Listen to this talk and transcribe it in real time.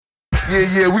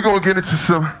Yeah, we gonna get into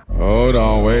some. Hold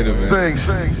on, wait a minute. Thanks.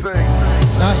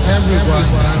 Not everyone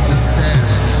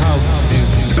understands house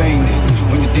music. Bang this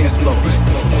on your dance floor.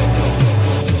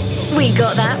 We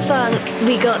got that funk,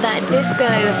 we got that disco,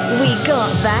 we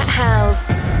got that house.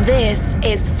 This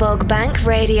is Fogbank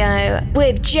Radio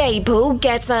with J. Paul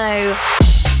Getto.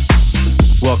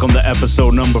 Welcome to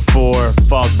episode number 4,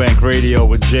 Fogbank Radio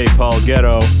with J. Paul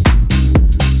Getto.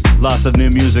 Lots of new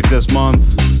music this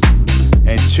month,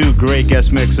 and 2 great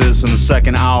guest mixes in the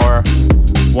second hour.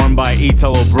 One by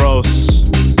ITALOBROS,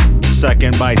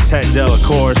 second by TETE.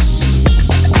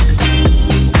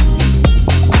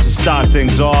 To start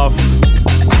things off,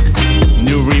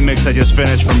 new remix I just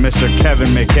finished from Mr. Kevin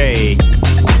McKay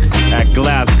at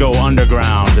Glasgow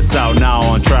Underground. It's out now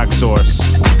on TrackSource.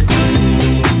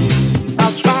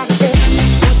 I'll try to get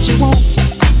what you want,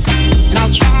 and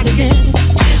I'll try to get it.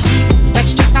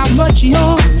 That's just how much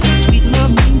your sweet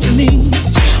love means to me.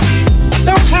 I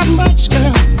don't have much,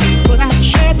 girl, but I'll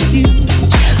share it with you.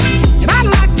 And I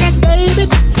like that, baby,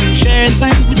 sharing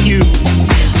things with you.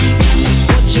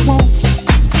 What you want,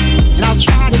 and I'll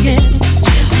try to get it.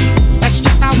 That's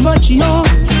just how much your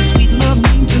sweet love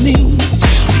means to me.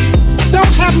 I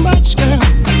don't have much, girl,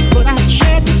 but I'll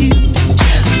share it with you.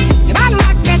 And I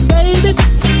like that, baby,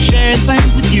 sharing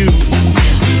things with you.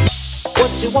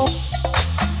 What you want?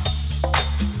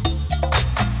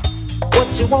 What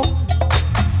you want?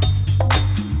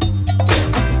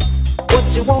 What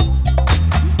you want?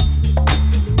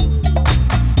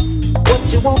 What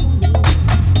you want?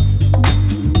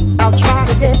 I'll try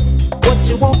to get what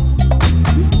you want.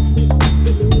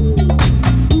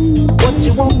 What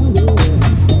you want?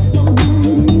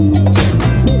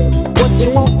 What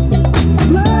you want?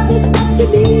 Love is what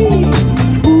you need.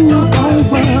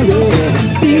 Don't worry,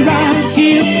 be right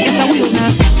here. Yes, I will now.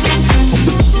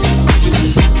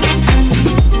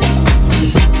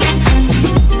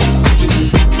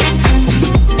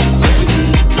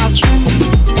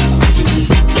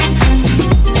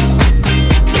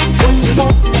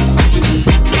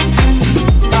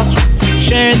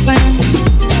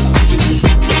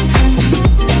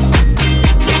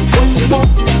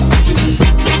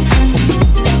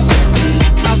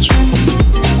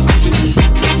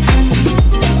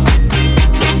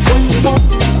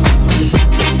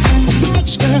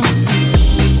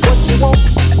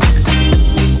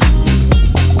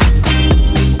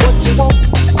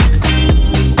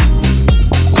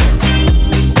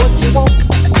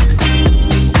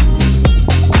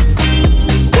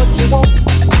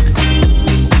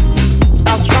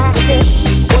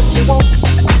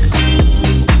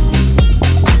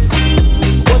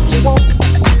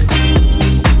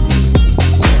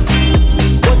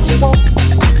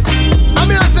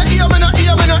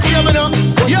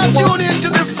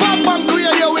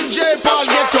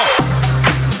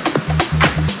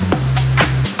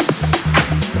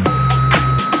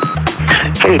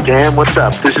 Hey Dan, what's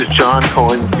up? This is John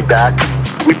calling you back.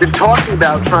 We've been talking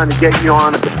about trying to get you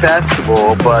on at the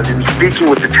festival, but in speaking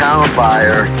with the talent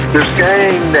buyer, they're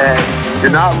saying that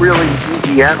you're not really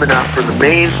EDM enough for the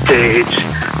main stage,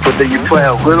 but that you play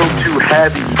a little too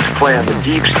heavy to play on the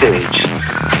deep stage.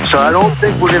 So I don't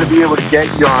think we're going to be able to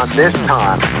get you on this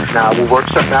time. Now, we'll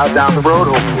work something out down the road,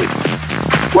 hopefully.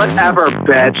 Whatever,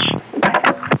 bitch.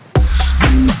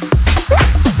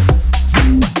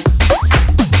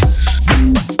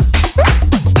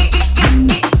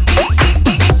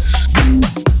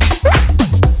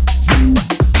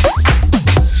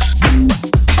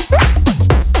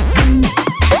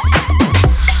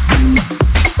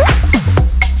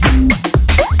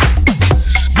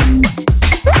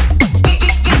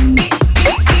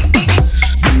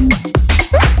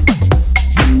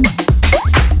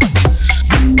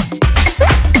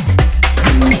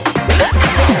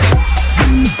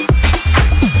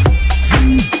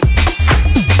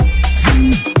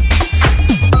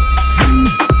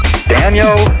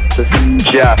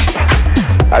 Jeff.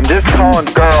 I'm just calling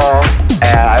girl,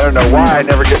 and I don't know why I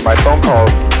never get my phone calls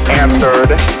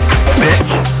answered.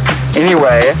 Bitch.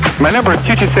 Anyway, my number is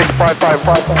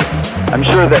 226-5555. I'm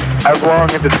sure that as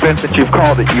long as it's been since you've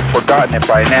called it, you've forgotten it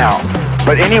by now.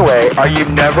 But anyway, are you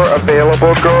never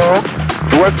available, girl?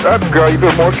 What's up, girl? You've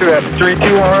been working that street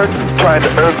too hard, trying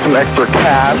to earn some extra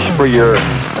cash for your,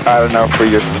 for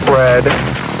your spread.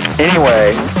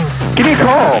 Anyway, give me a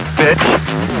call, bitch.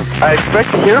 I expect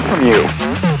to hear from you.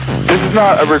 This is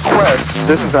not a request.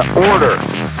 This is an order.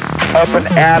 Up and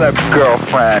at 'em,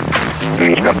 girlfriend.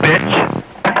 A bitch.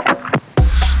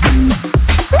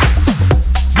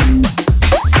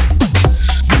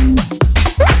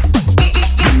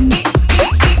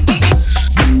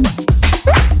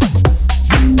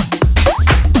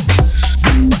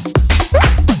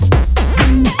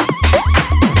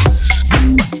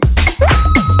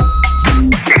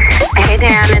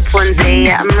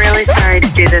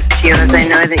 do this to you as I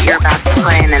know that you're about to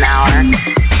play in an hour.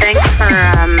 Thanks for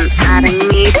adding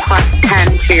me plus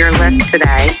 10 to your list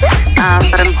today.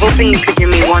 But I'm hoping you could do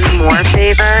me one more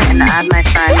favor and add my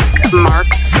friend Mark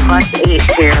plus 8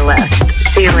 to your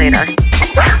list. See you later.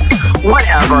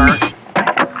 Whatever.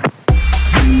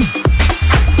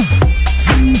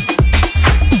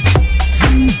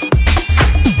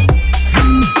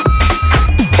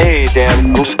 Hey Dan,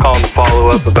 I'm just calling to follow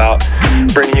up about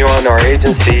bringing you on to our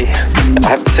agency.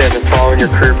 I have to say I've been following your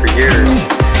career for years.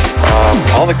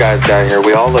 All the guys down here,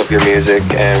 we all love your music,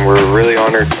 and we're really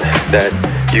honored that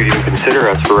you'd even consider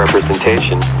us for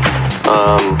representation.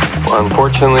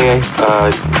 Unfortunately,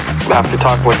 after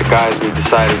talking with the guys, we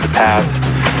decided to pass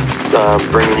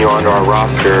bringing you onto our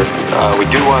roster. We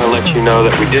do want to let you know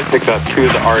that we did pick up 2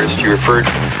 of the artists you referred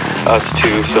us to,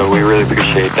 so we really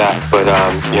appreciate that. But,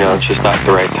 it's just not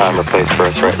the right time or place for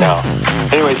us right now.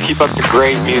 Anyways, keep up the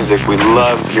great music. We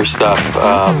love your stuff.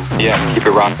 Keep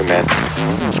it rocking, man.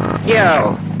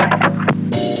 Yo.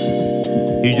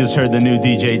 You just heard the new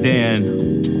DJ Dan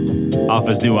off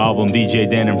his new album, DJ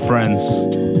Dan and Friends,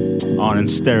 on in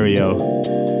stereo.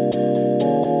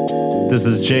 This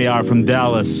is JR from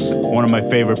Dallas, one of my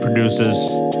favorite producers.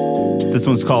 This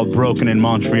one's called Broken in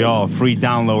Montreal. Free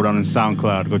download on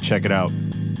SoundCloud. Go check it out.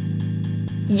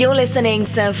 You're listening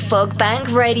to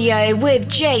Fogbank Radio with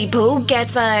J. Paul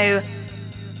Getto.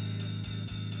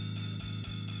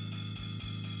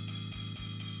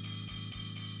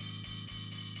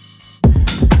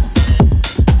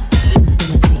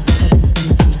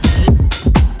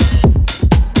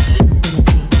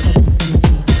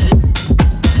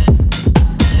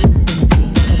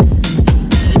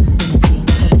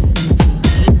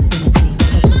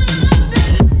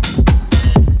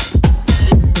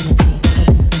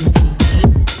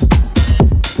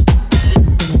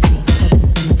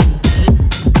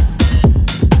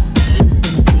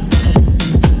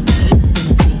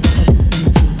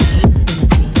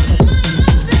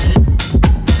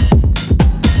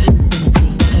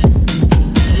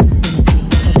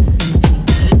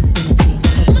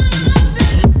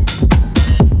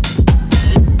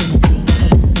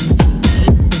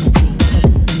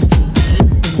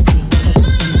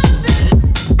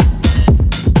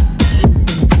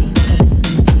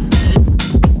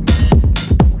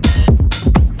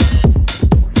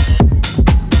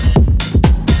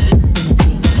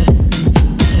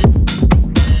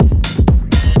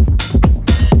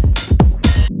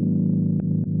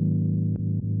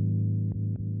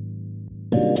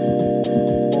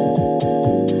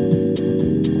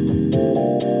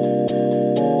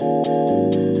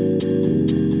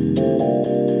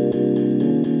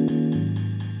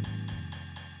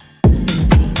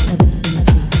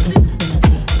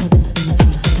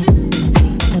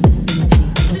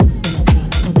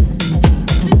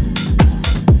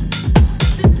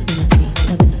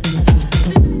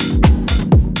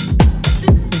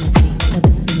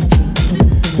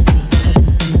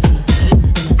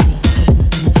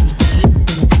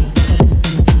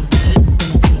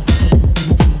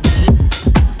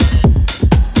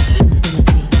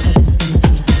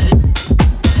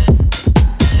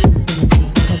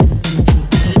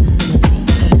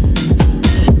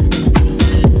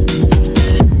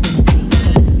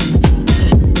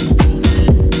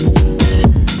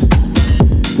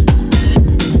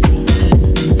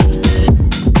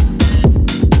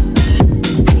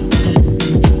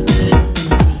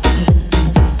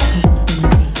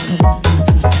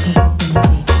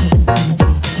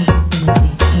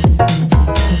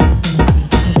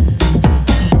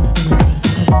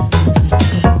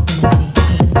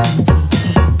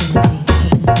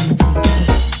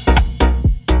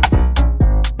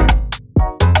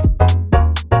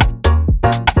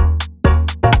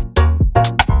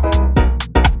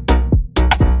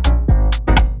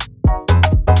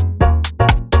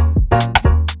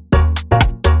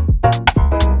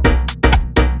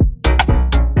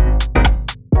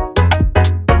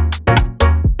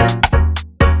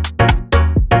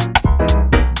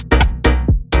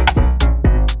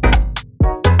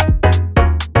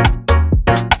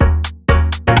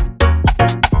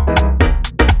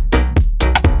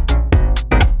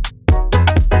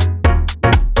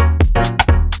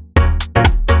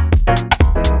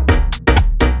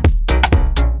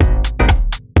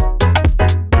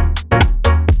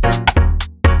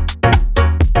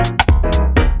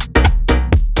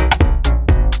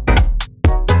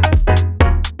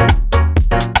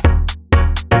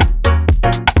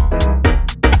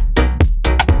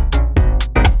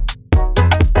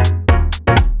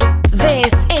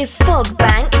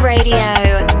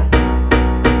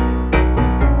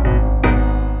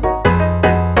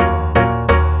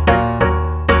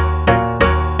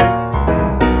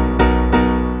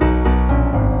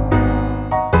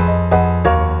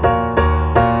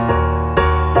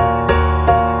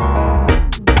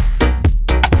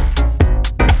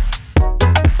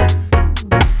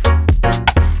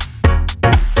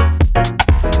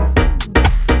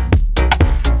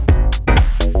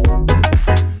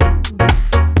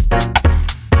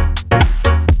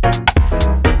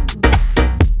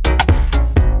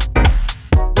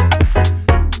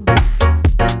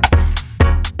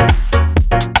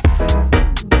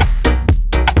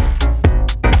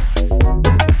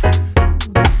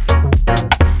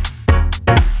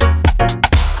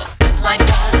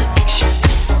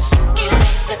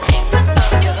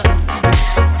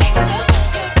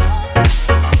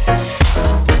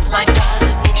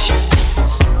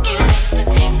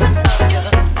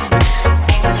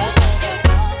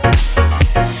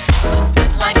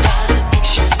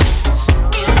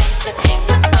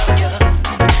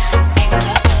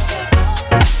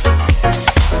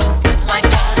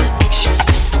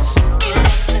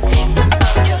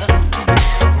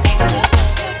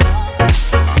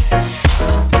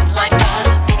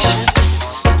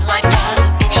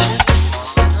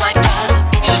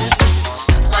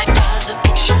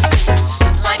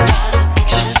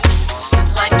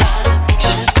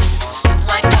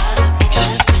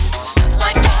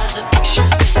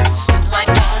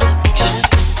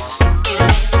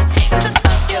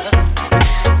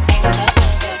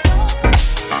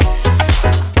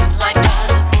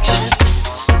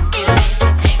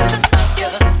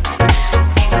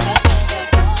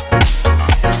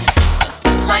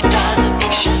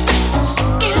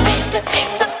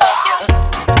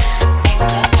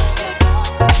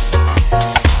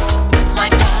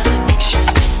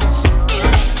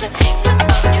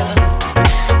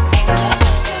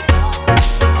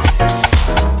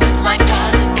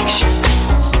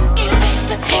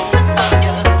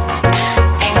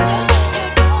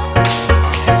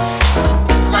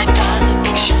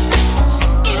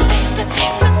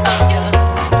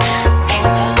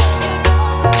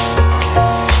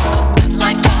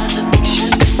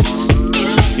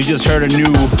 just heard a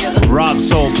new Rob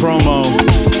Soul promo.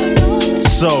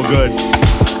 So good.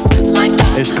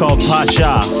 It's called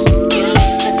Pasha.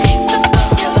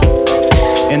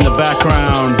 In the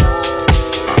background,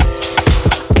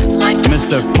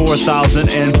 Mr.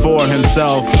 4004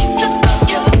 himself.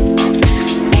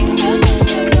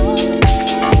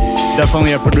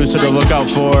 Definitely a producer to look out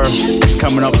for. He's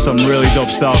coming up with some really dope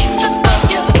stuff.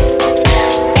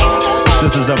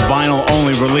 This is a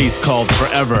vinyl-only release called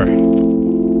Forever.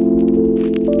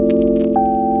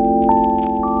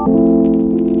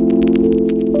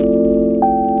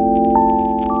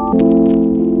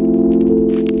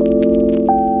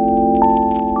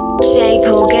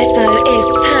 Getto is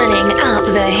turning up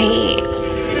the heat.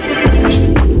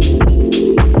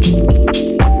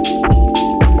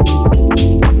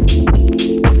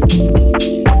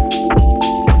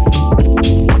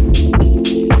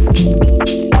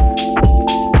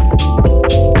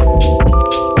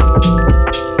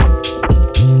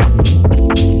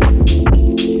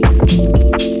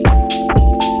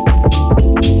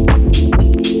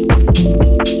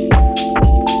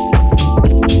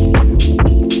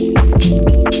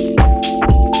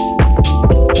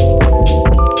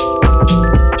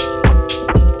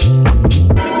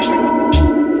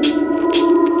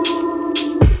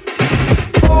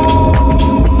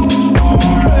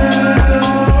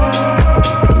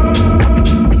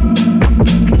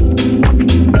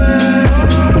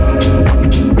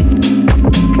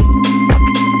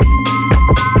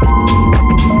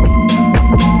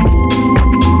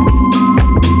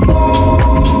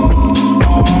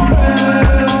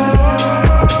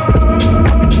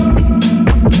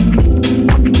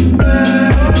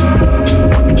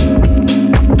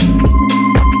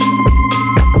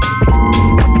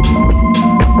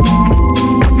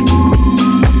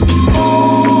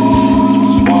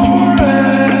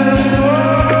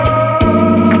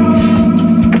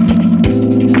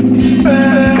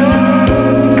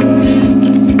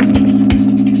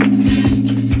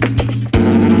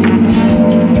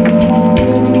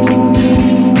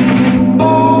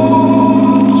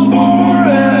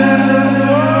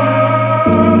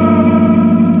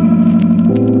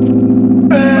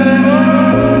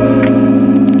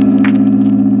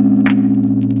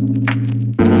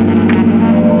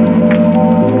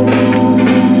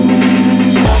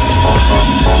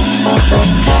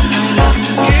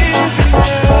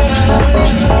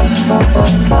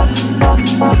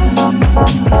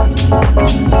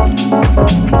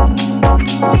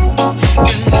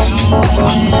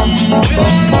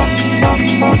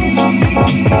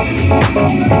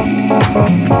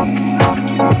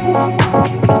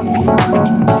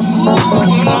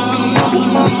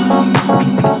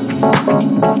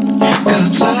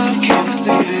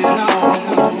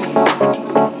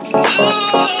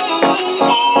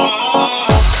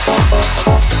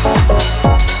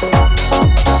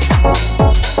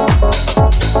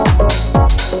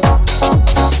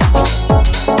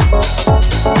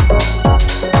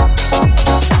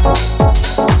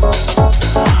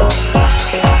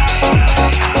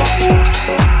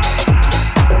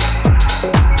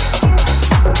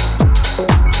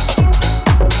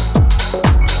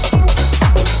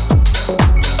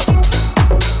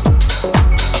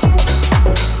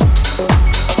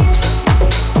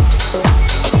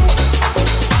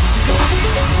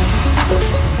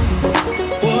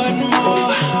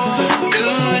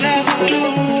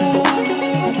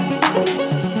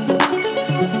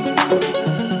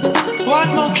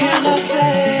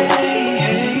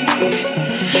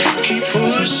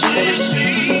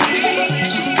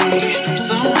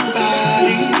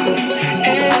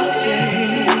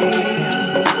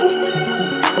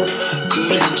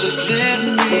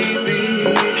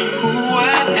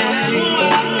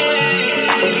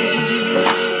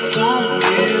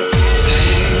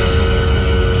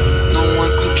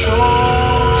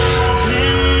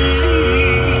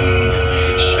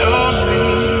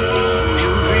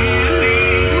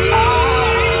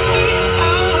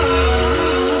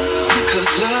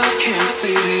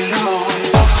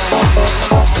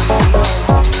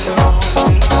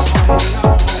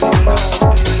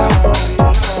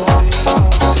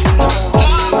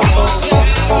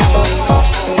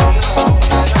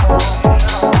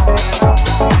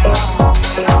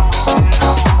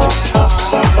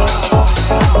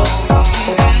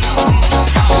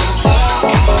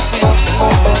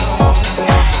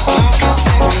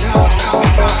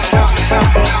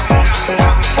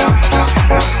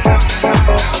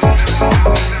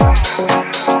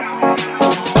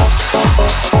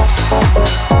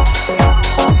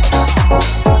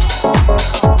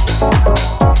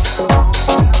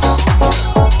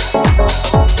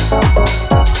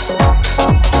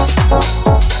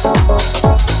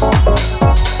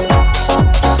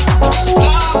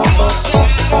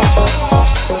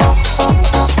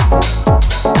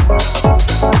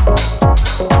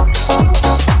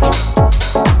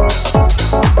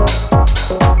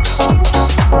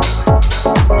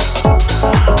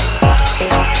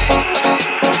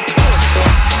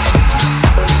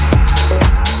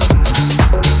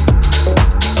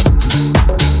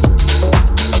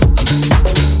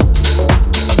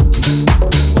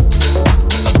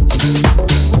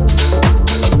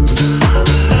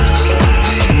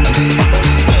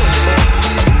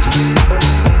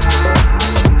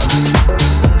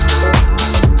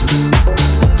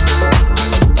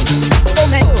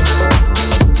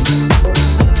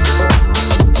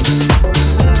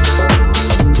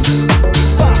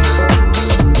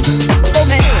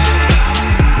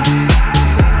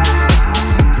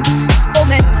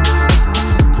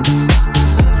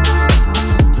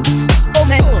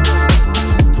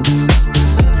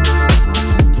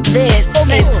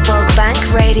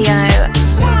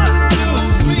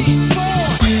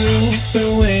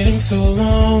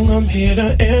 here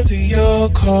to answer your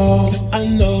call. I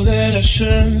know that I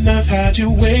shouldn't have had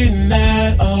you waiting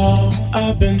at all.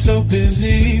 I've been so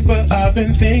busy, but I've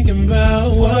been thinking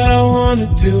about what I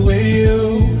wanna do with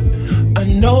you. I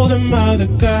know them other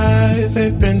guys,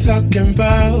 they've been talking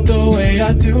about the way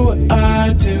I do what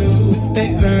I do. They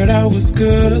heard I was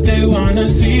good, they wanna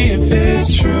see if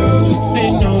it's true.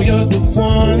 They know you're the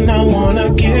one I wanna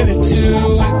give it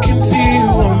to. I can see you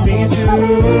want me too.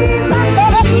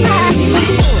 It's me, it's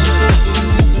me.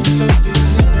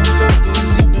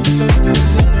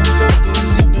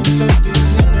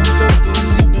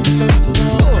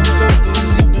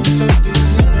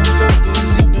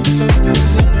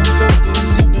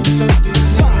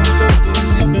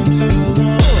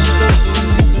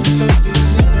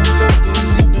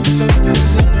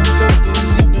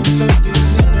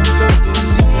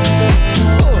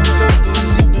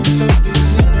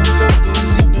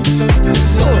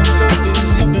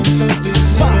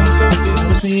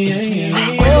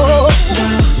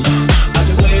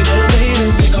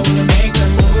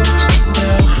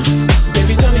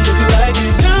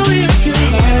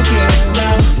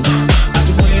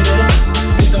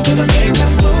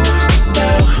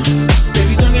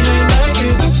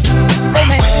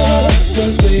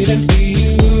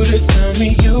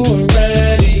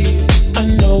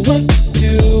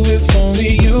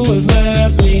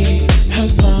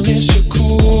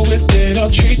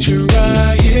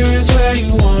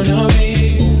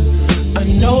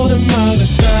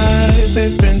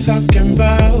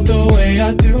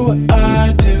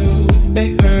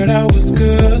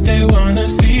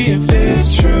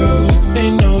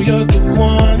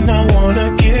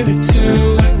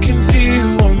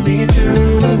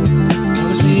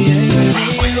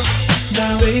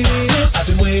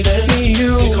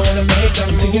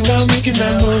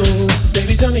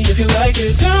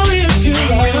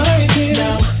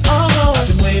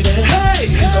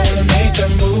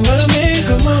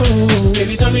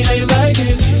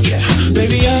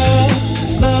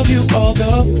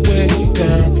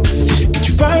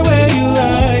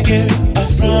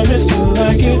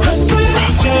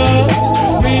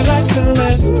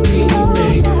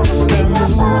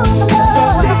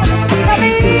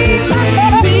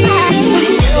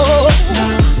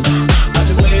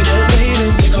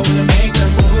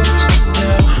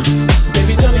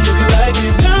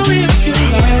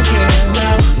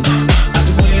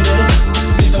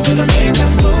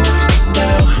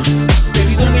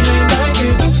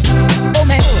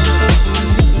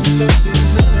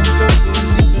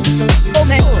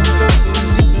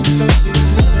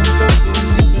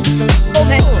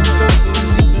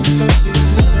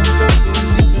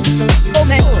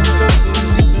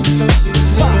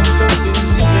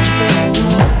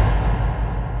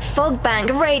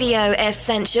 Fogbank Radio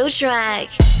Essential Track.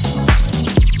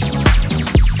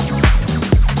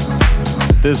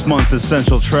 This month's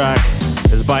Essential Track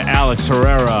is by Alex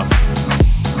Herrera.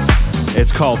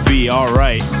 It's called Be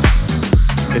Alright.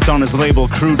 It's on his label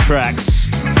Crew Tracks,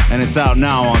 and it's out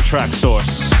now on Track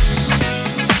Source.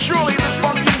 Surely this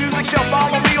funky music shall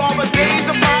follow me all the days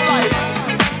of my life,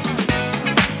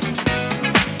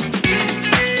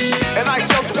 and I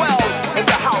shall dwell in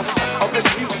the house of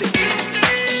this music.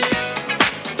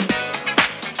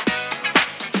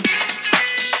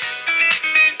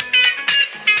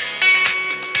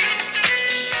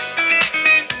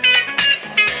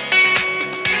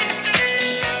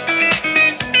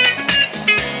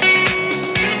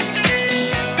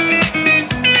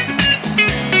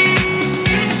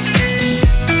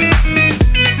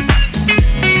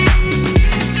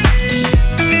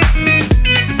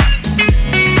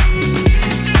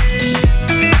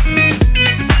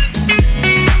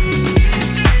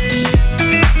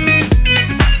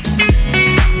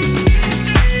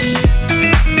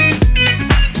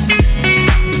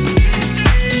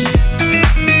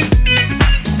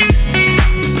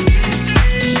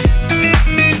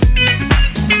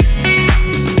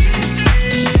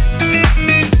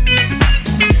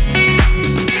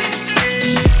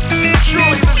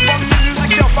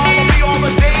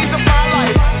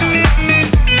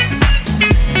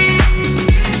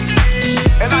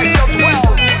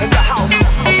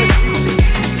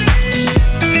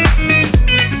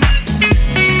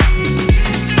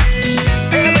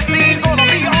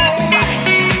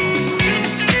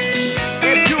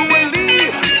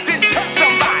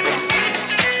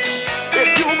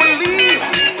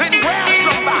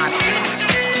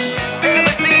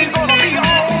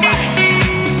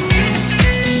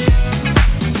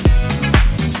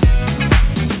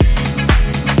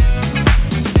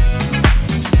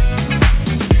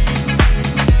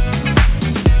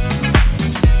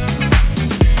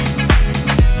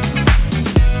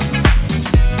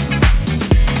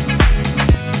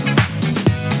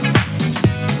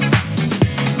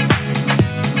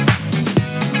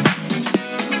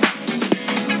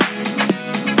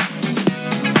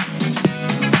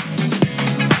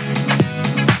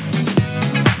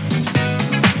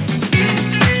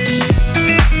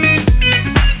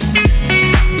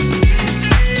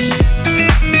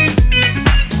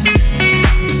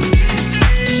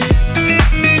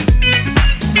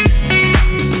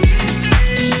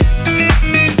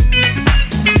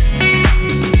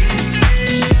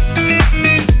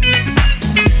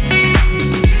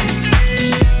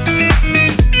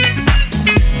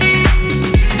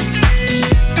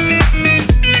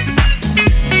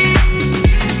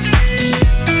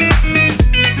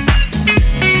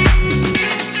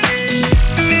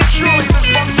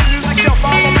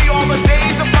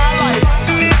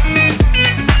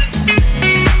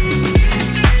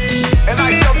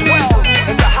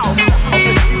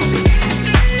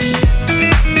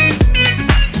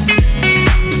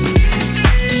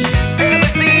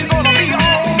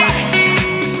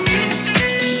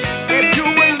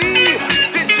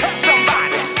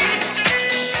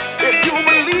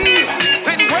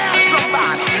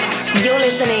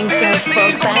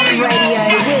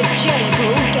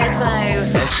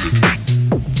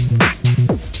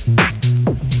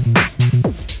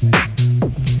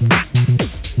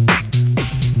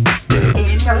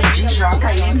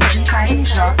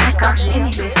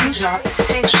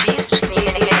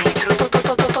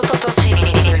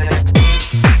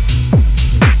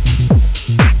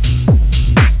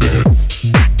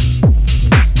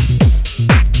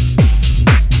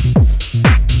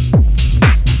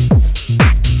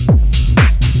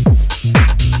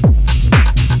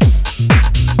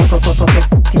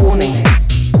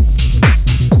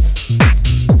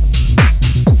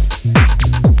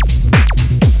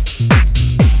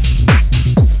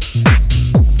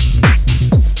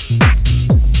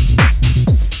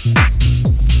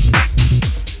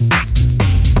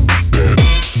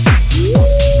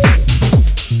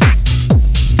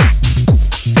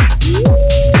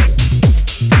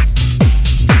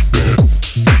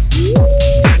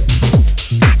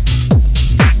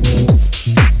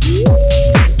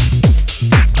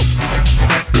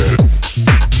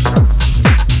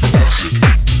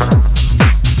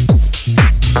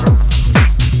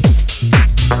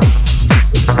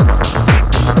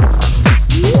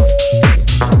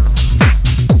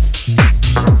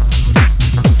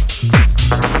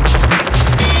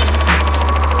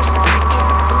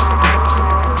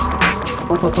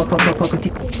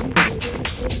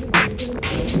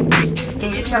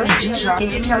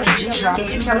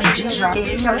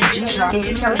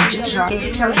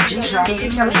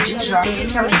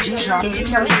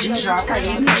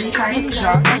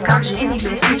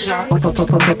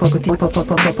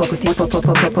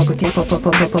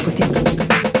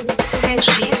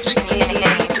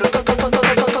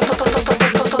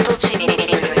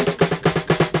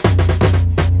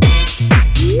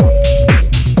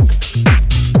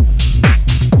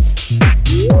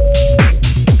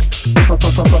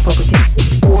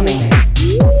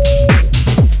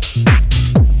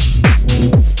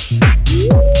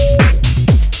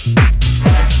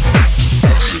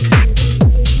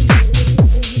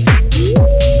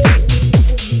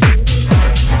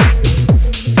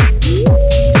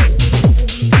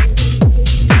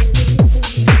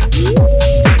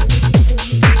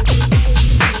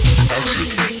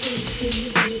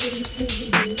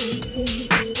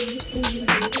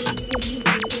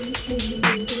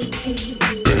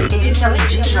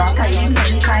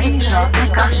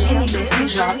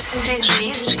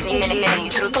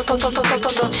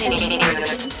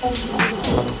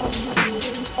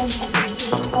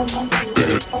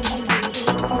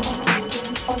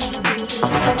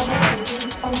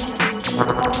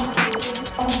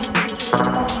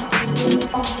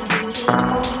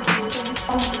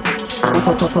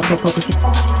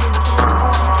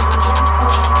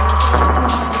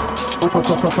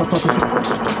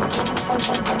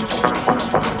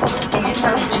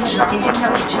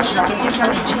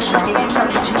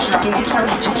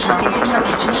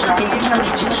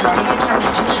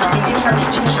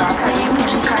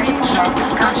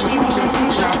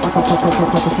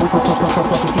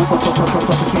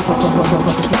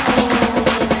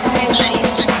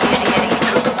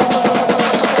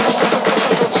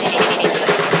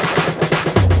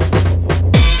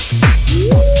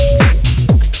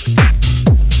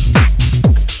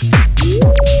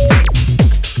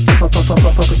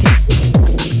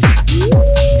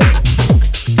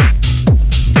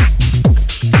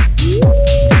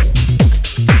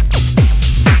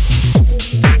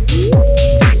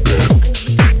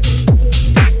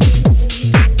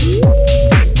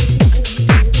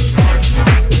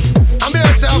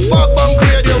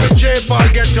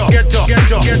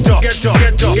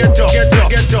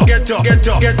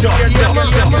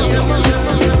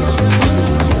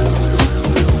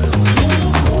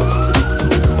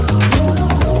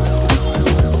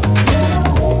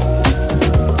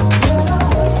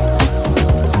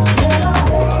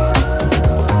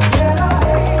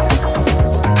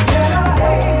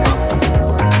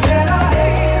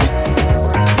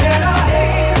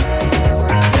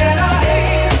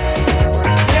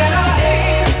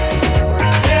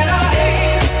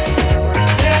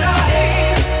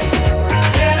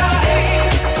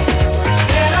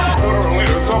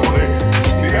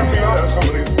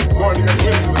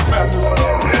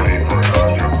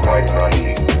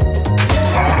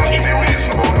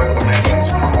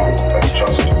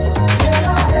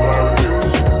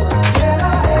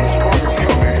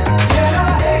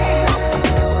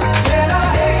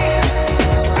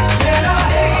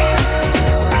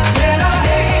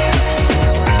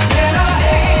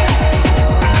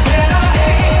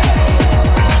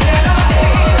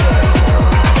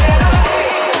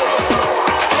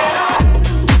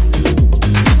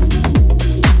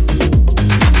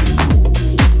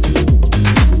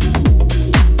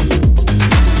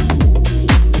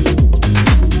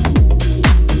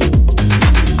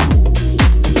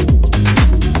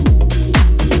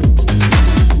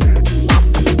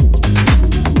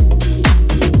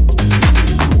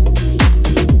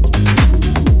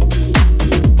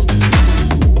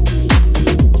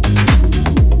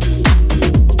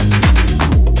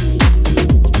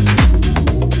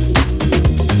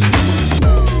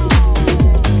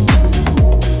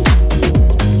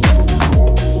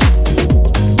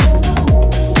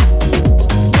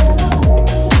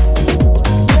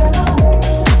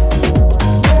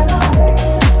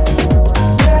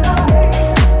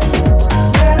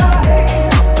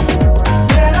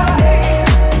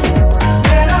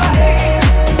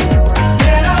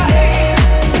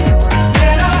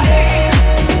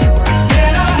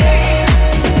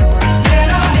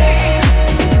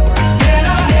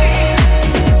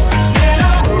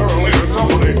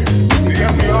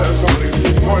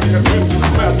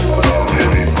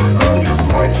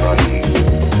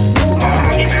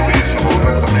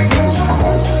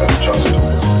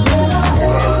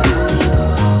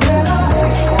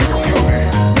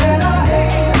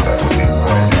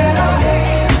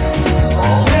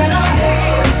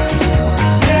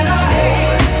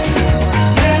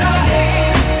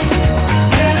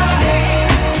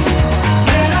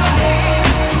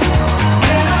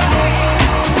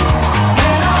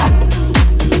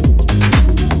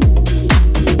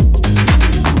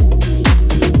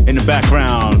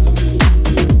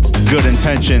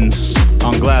 Intentions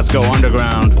on Glasgow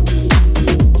Underground.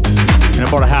 In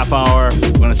about a half hour,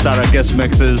 we're gonna start our guest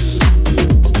mixes.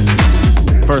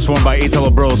 First one by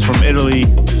ITALOBROS from Italy.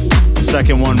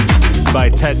 Second one by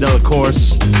TETE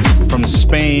from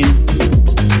Spain.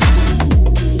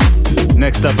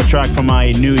 Next up, a track from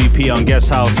my new EP on Guest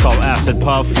House called Acid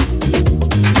Puff.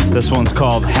 This one's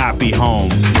called Happy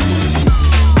Home.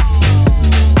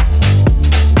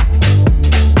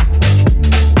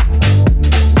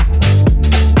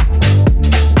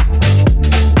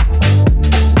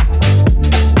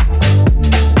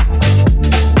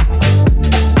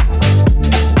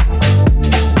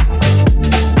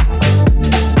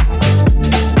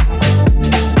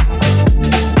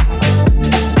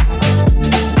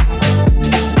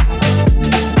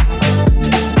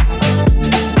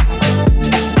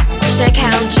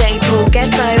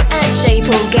 Getto at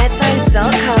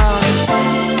jpaulgetto.com.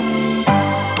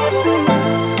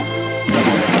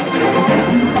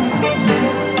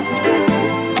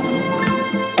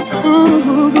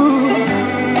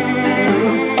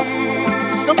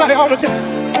 Somebody ought to just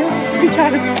reach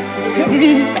out and help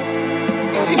me.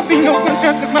 Ain't seen no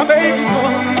sunshine since my baby's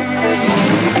born.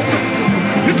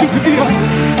 This used to be a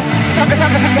happy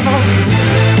home.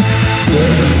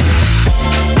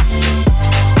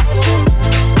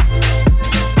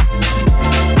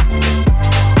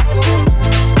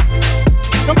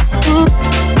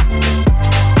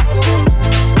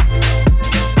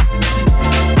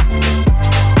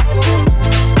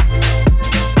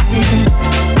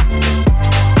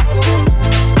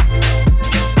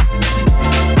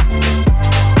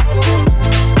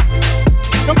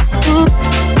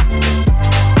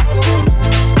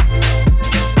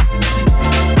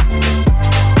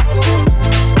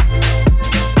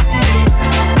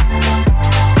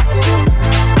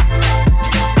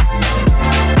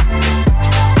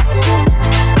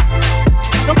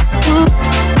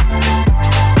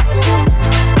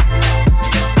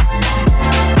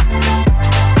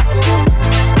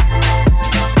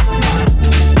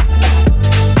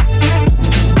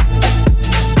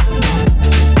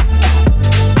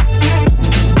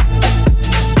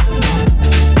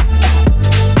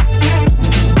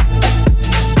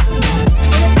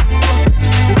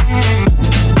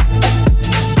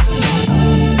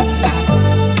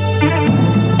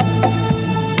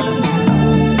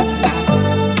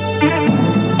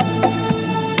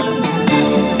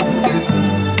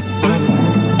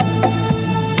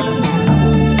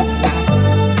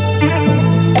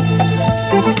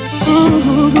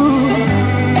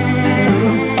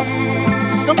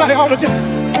 Somebody ought to just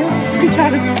reach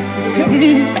out and help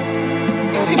me.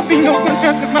 Ain't seen no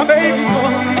sunshine since my baby's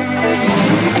born.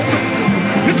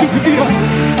 This used to be a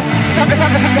happy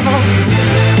home.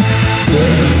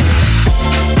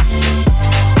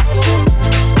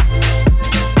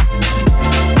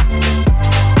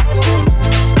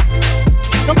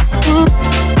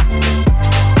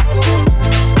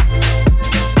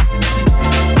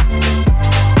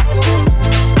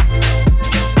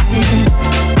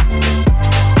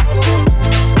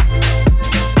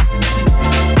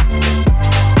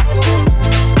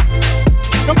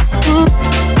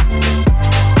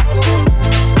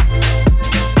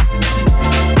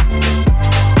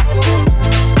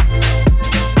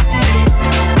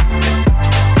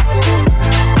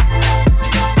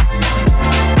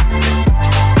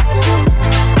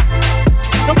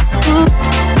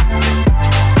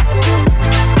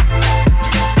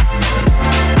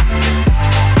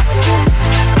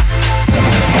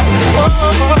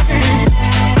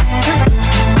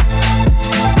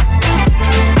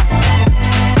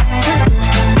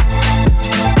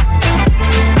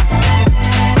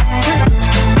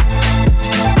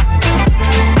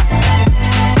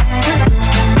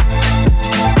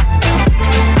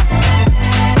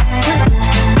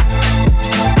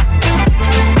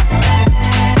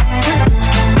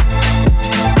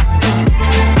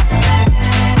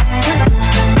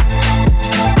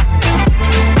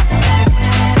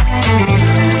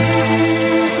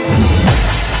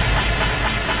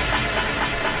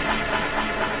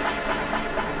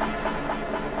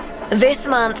 This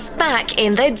month's Back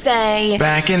in the Day.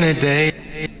 Back in the day.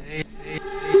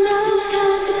 No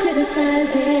time for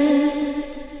criticizing.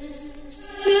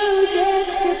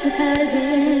 Music's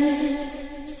hypnotizing.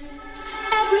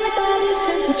 Everybody's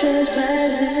temperature's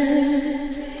rising.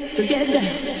 Together.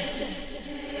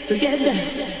 Together.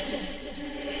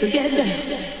 Together.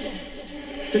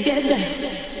 Together.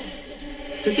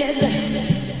 Together.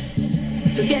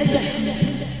 Together.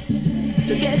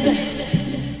 Together.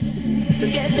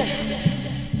 Together,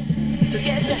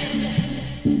 together,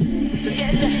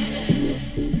 together,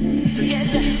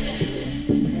 together,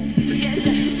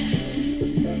 together,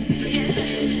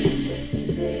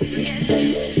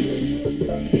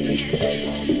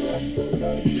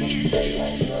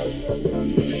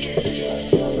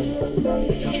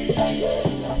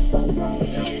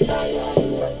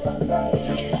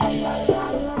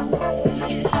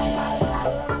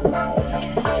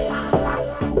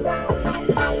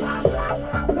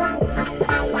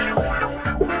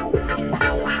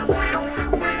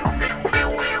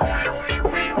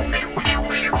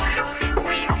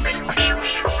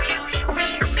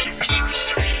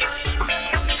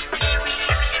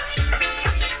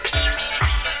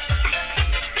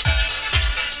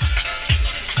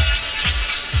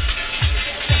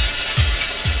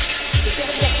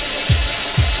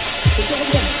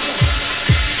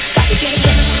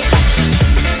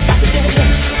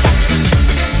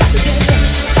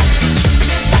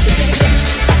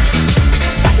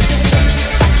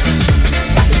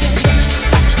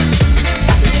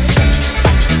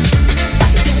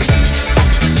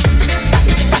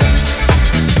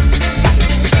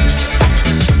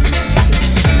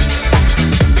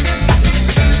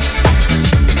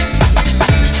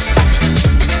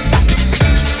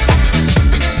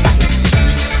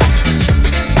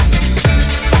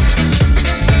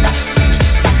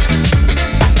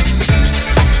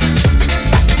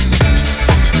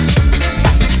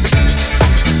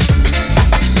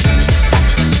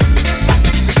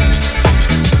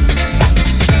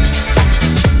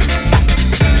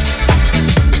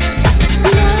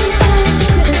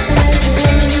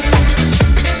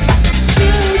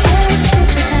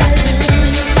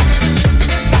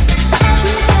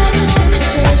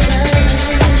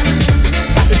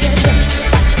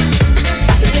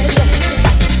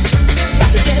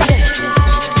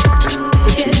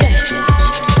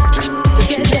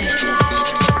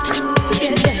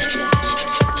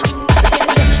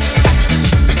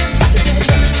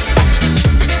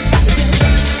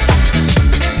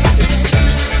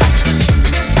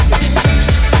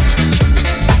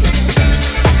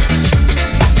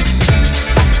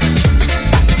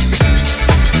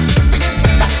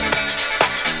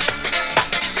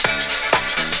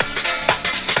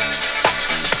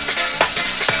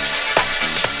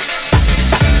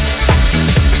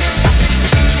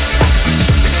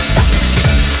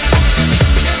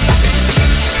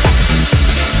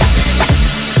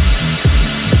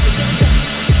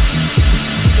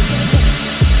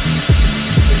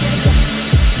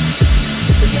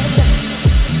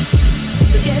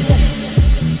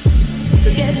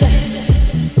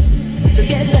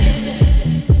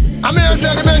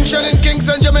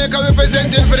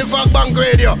 Fogbank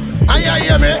Radio. And you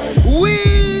hear me?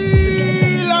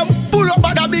 Wheel and pull up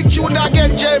at the big tune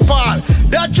again, J. Paul.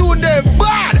 That tune they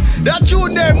bad, that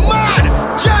tune they mad.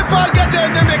 J. Paul get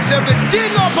in the mix,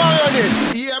 everything up and running.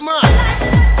 Yeah, man.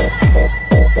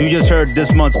 You just heard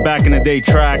this month's Back in the Day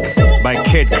track by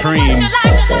Kid Cream,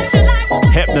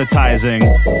 Hypnotizing.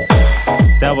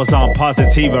 That was on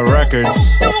Positiva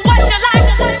Records.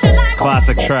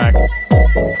 Classic track.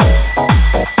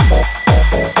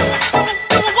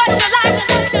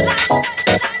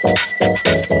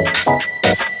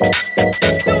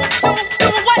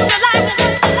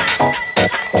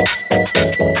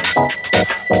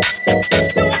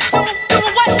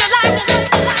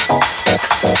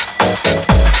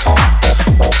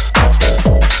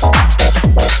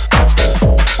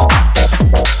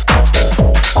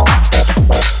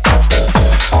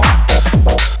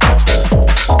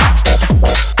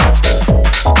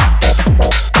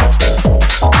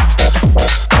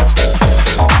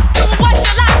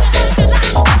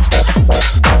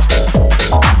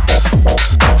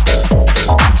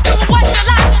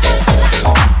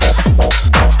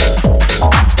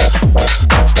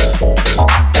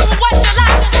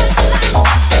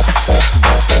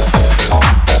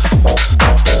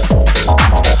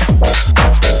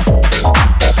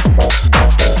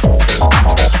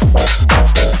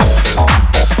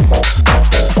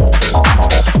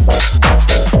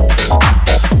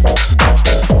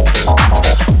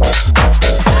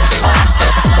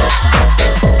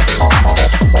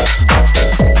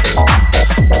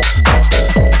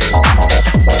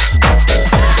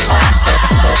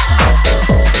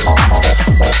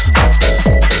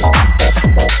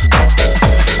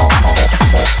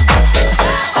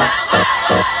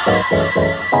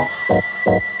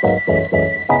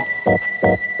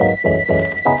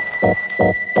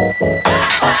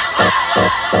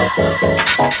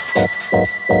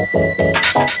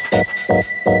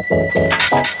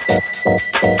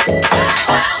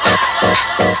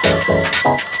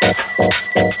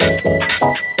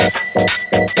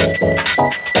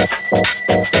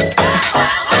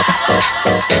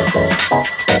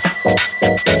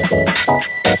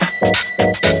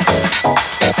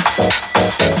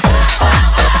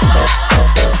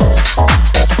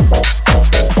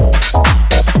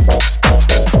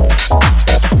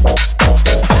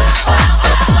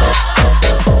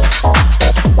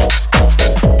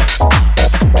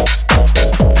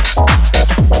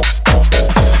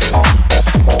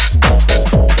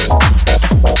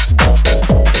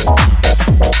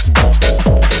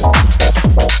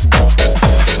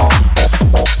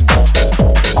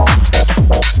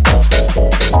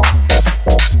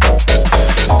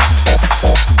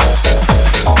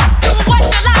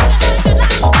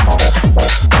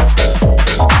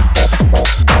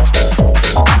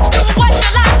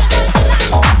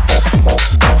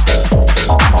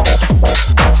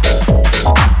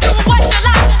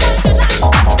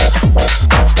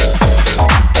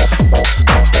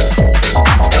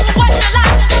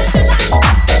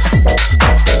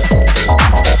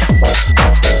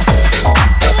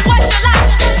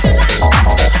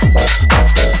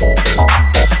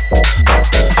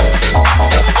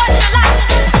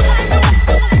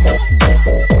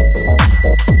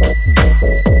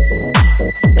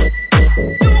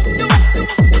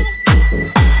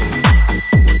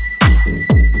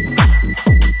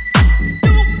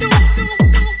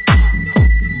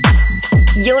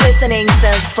 Listening to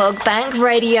Fogbank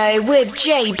Radio with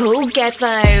J. Paul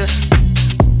Getto.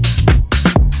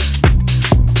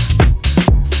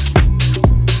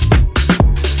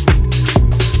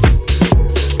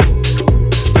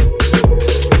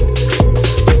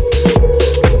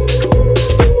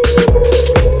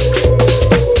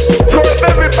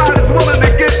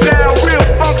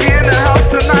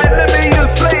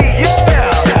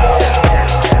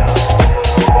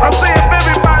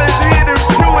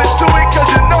 Cause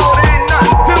you know there ain't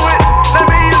nothing to it. Let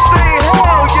me hear you say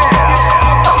hell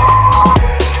yeah.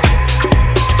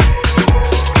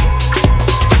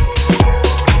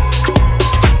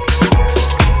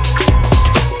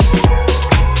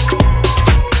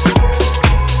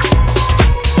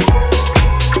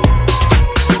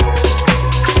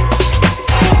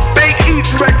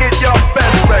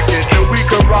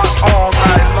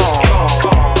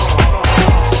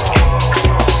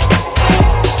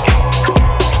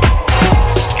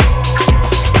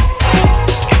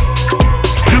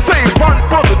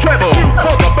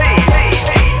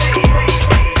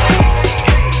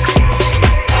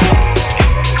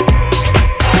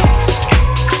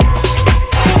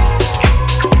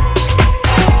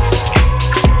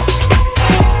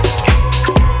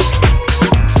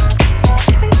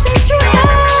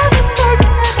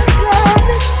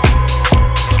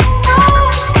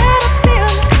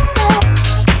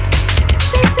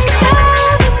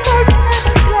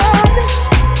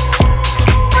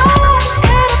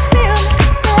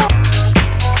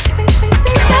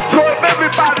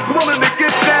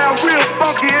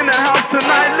 funky in the house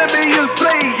tonight, let me hear you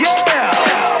say yeah.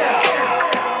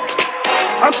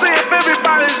 I say if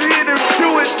everybody's here to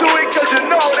do it, cause you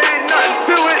know there ain't nothing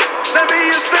to it. Let me hear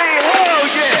you say hell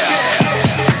yeah.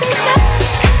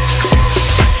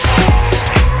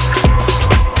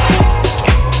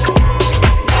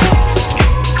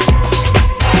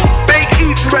 Make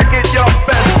each record your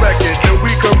best record, and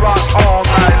we can rock all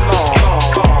night long.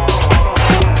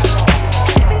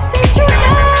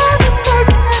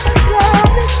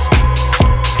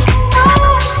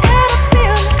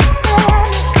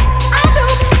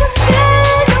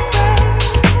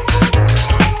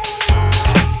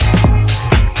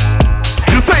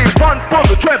 One for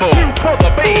the treble, two for the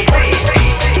bass.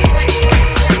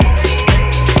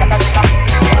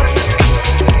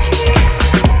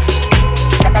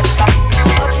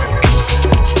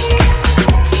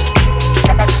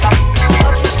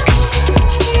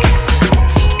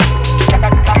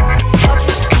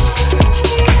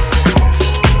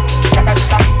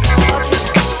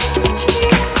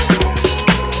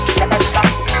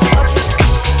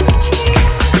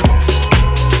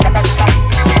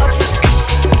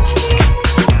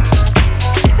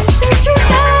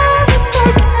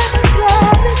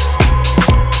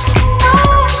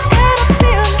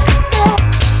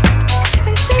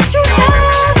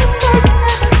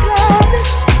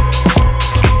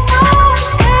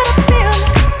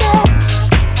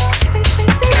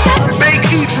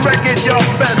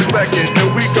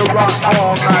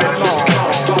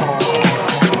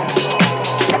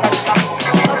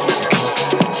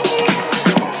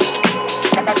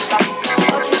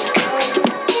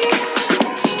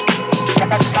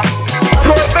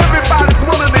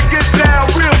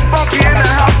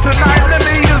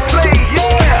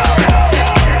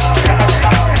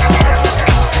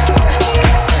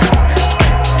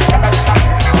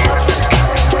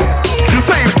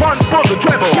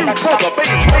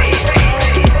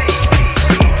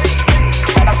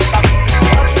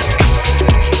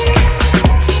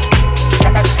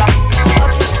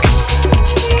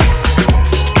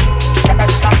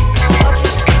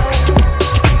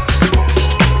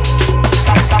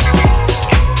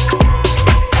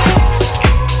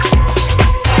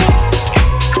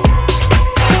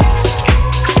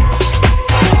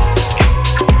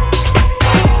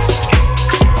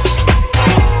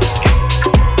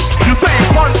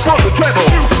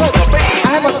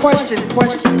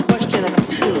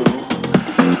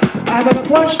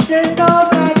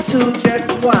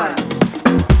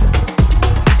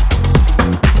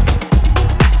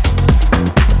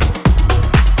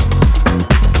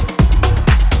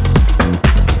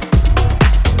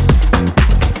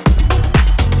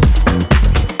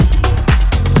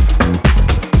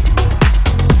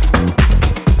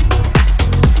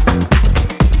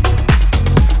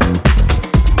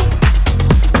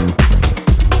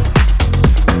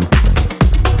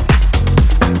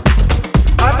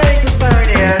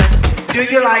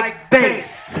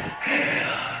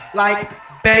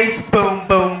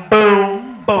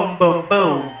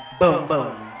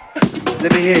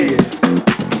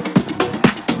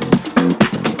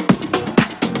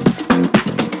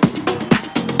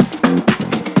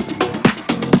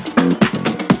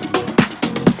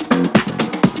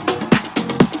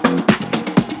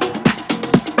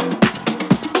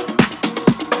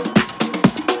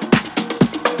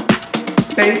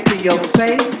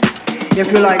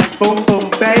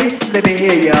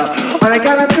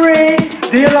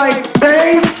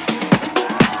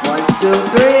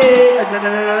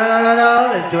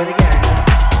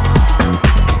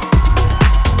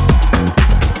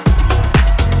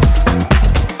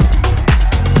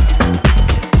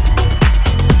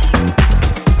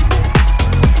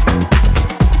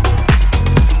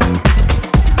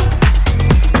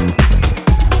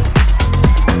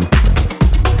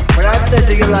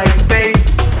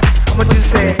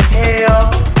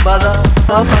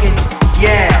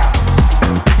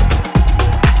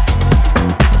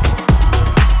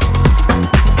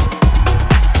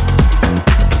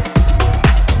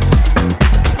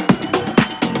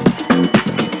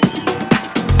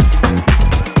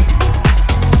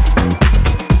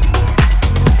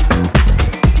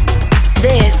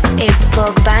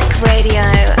 Fogbank Radio.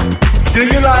 Do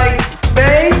you like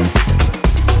bass?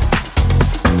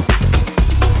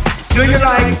 Do you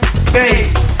like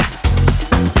bass?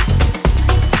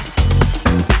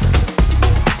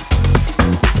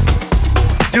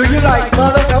 Do you like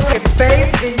motherfucking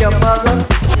bass in your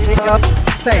motherfucking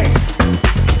face?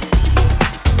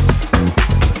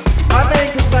 My main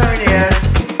concern is,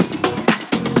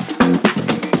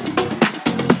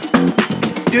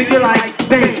 do you like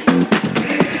bass?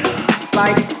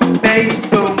 Like bass,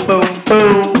 boom, boom,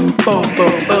 boom, boom. boom,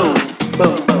 boom, boom,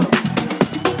 boom, boom.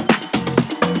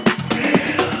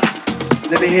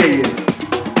 Let me hear you.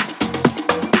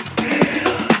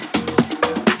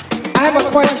 I have a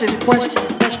question or two.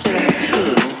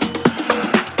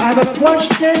 I have a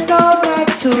question, no, not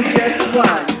two, just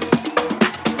one.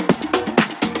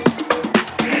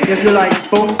 If you like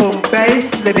boom, boom,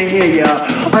 bass, let me hear you.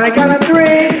 On the count of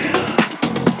three.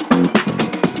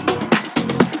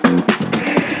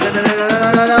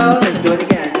 No, let's do it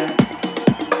again.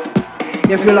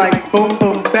 If you like boom,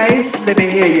 boom, bass, let me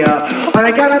hear you. On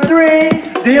the count of three.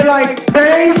 Do you like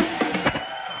bass?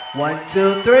 1,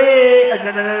 2, 3.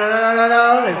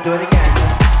 No, let's do it again.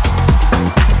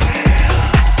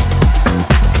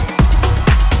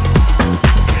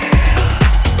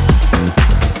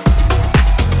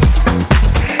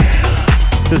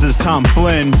 This is Tom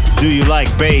Flynn, Do You Like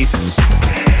Bass?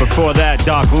 Before that,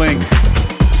 Doc Link.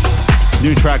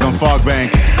 New track on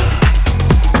Fogbank.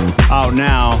 Out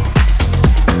now.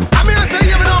 I'm here to say,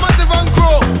 you know, massive and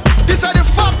crew. This is the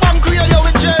Fogbank radio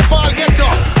with J. Paul Getto.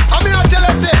 I'm here to tell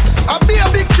you, say, I'll be a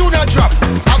big tuner drop.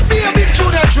 I'll be a big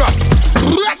tuner drop.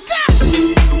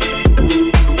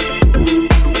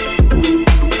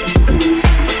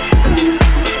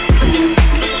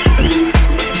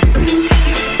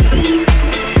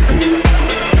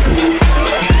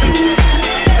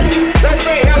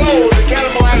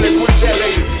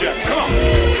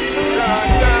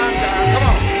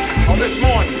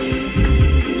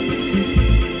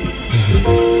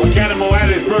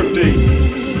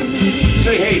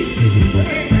 Say hey.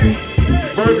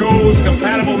 Virgos,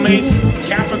 compatible mates,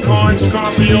 Capricorn,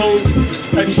 Scorpios,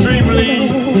 extremely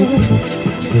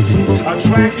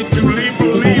attracted to Libra,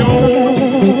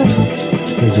 Leo,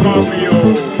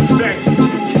 Scorpio, sex,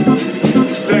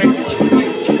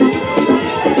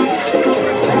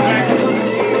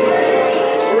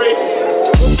 Fritz.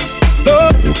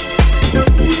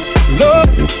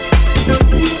 Love,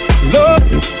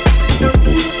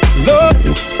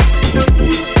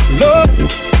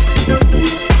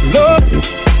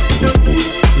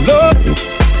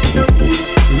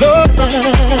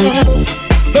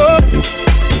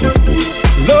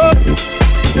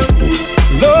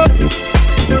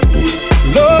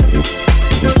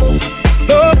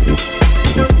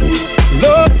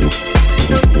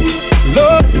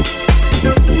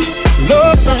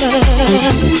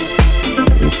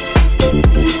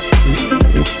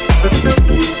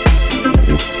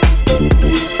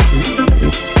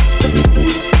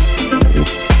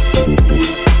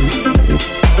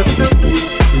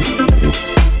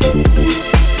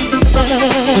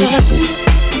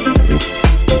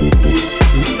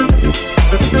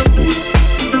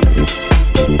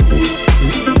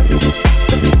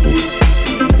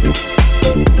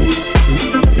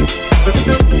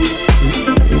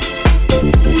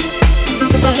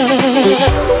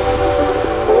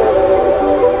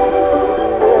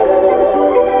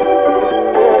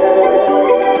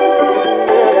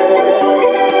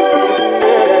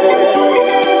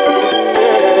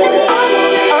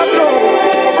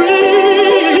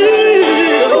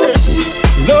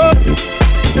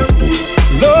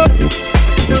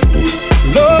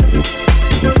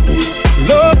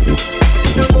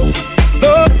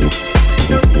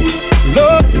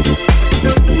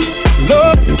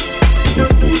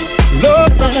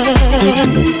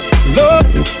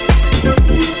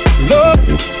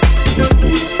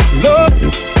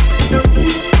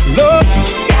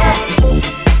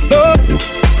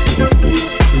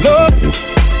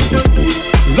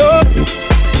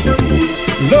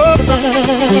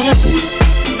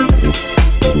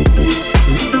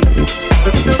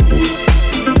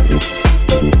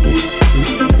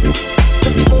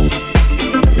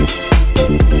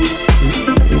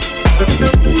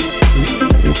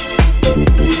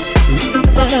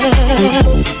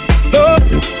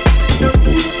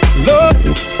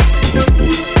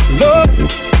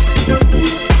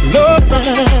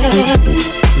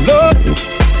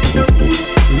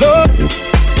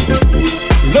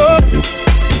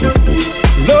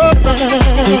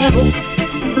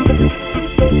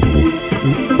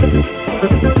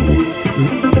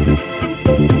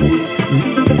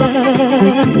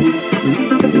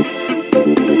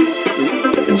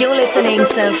 You're listening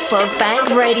to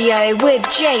Fogbank Radio with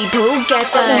J. Paul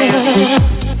Getto.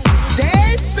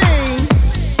 They sing,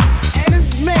 and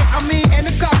it's me, and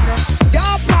the governor.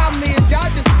 Y'all problem is y'all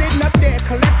just sitting up there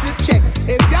collecting a check.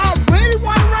 If y'all really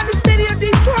want to run the city of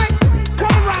Detroit,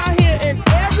 come around here in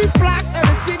every block of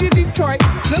the city of Detroit.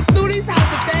 Look through these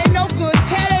houses, if they ain't no good,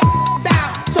 tear they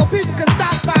down so people can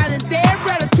stop finding dead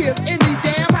relatives in these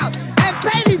damn houses and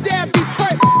pay these damn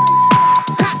Detroit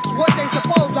cops what they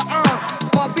supposed to earn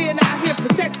for being out here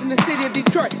protecting the city of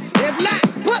Detroit. If not,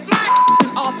 put my in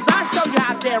office. I'll show you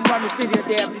how to damn run the city of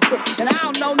damn Detroit. And I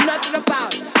don't know nothing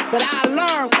about it, but I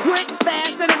learned quick,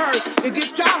 fast, and hurry to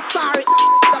get y'all sorry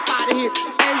up out of here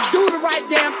and do the right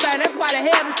damn thing. That's why they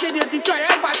have the city of Detroit.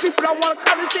 That's why people don't want to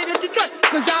come to the city of Detroit,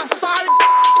 because y'all sorry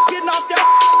getting off your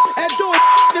and doing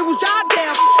it was y'all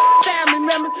damn family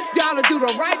members. Y'all to do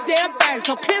the right damn thing.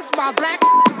 So kiss my black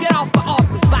to get off the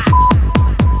office. Bye.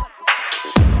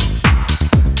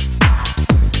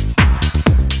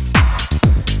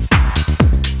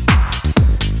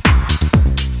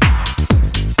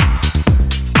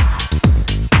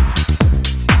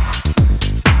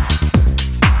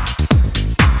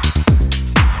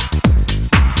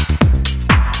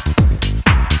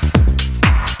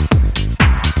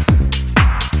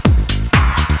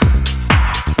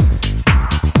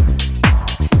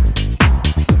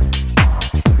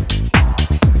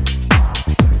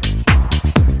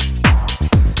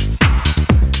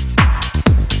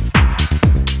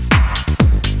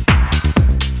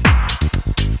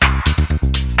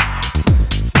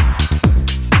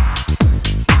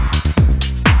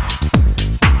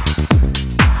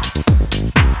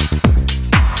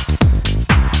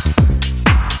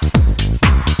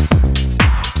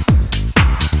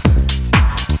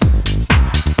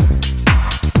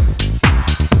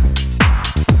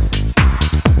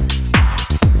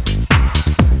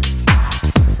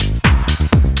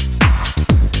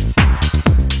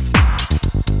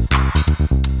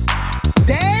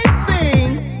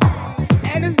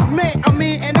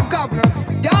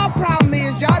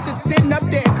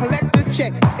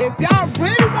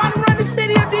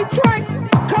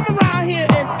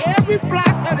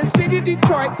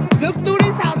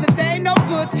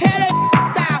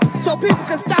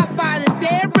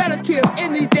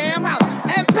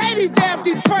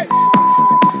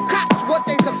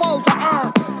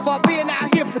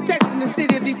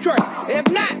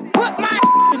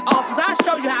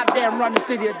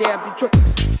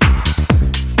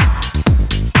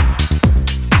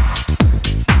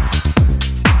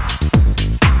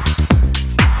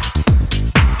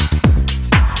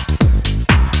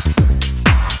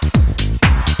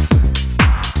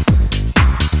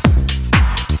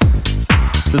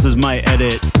 This is my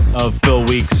edit of Phil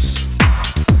Weeks,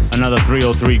 another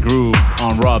 303 groove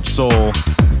on Rob Soul.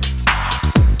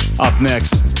 Up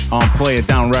next on Play It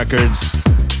Down Records,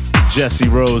 Jesse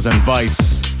Rose and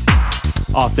Vice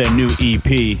off their new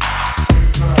EP.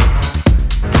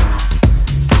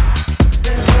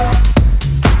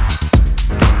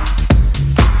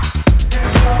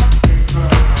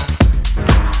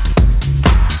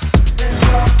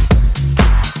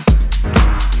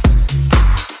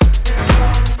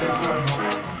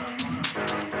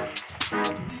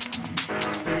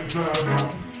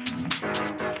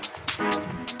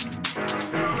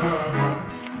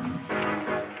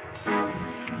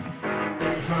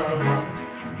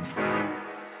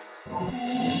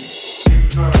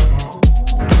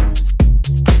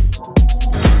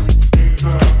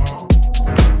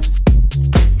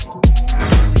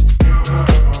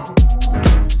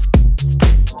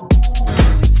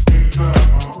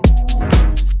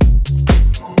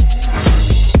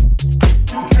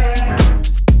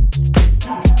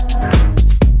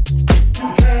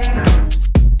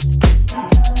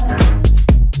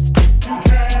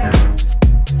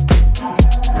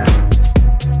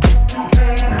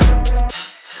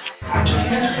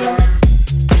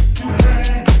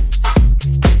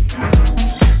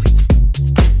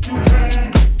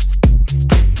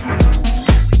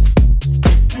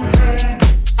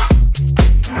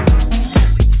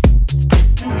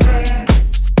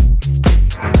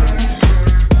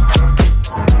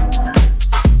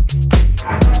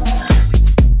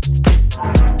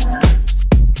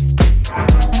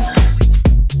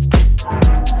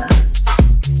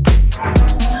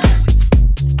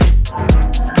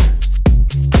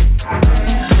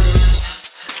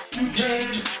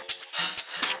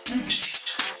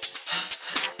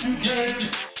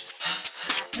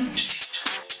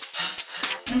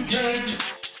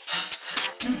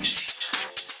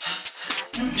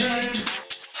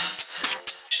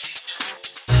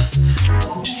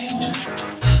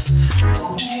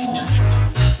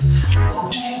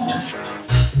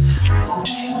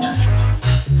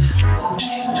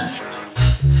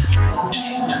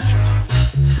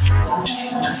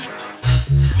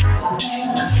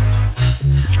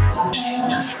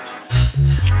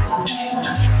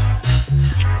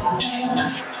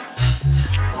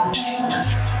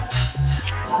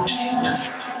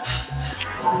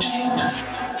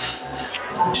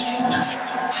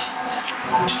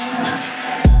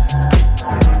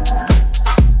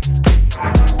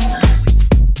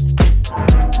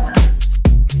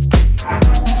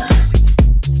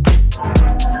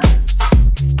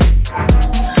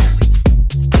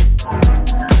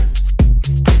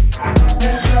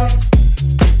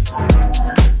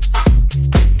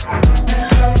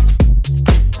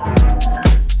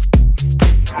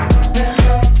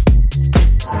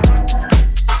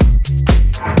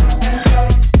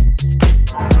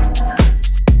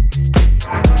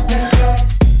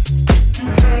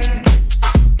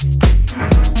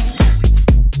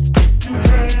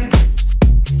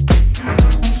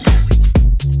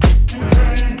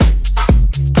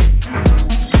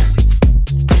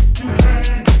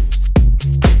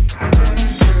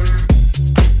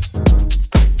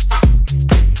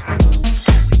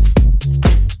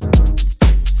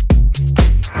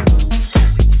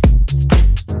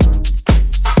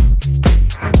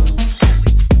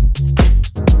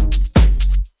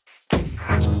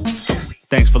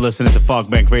 listening to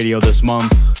Fogbank Radio this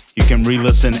month. You can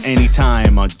re-listen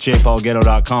anytime on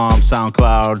jpaulgetto.com,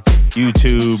 SoundCloud,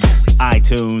 YouTube,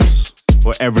 iTunes.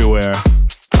 We're everywhere.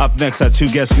 Up next are two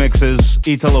guest mixes,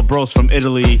 ITALOBROS from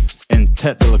Italy and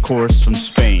TETE from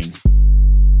Spain.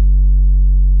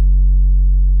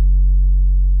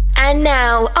 And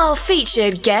now, our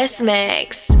featured guest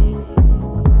mix.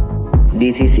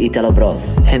 This is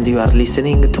ITALOBROS, and you are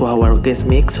listening to our guest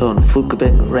mix on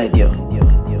Fogbank Radio.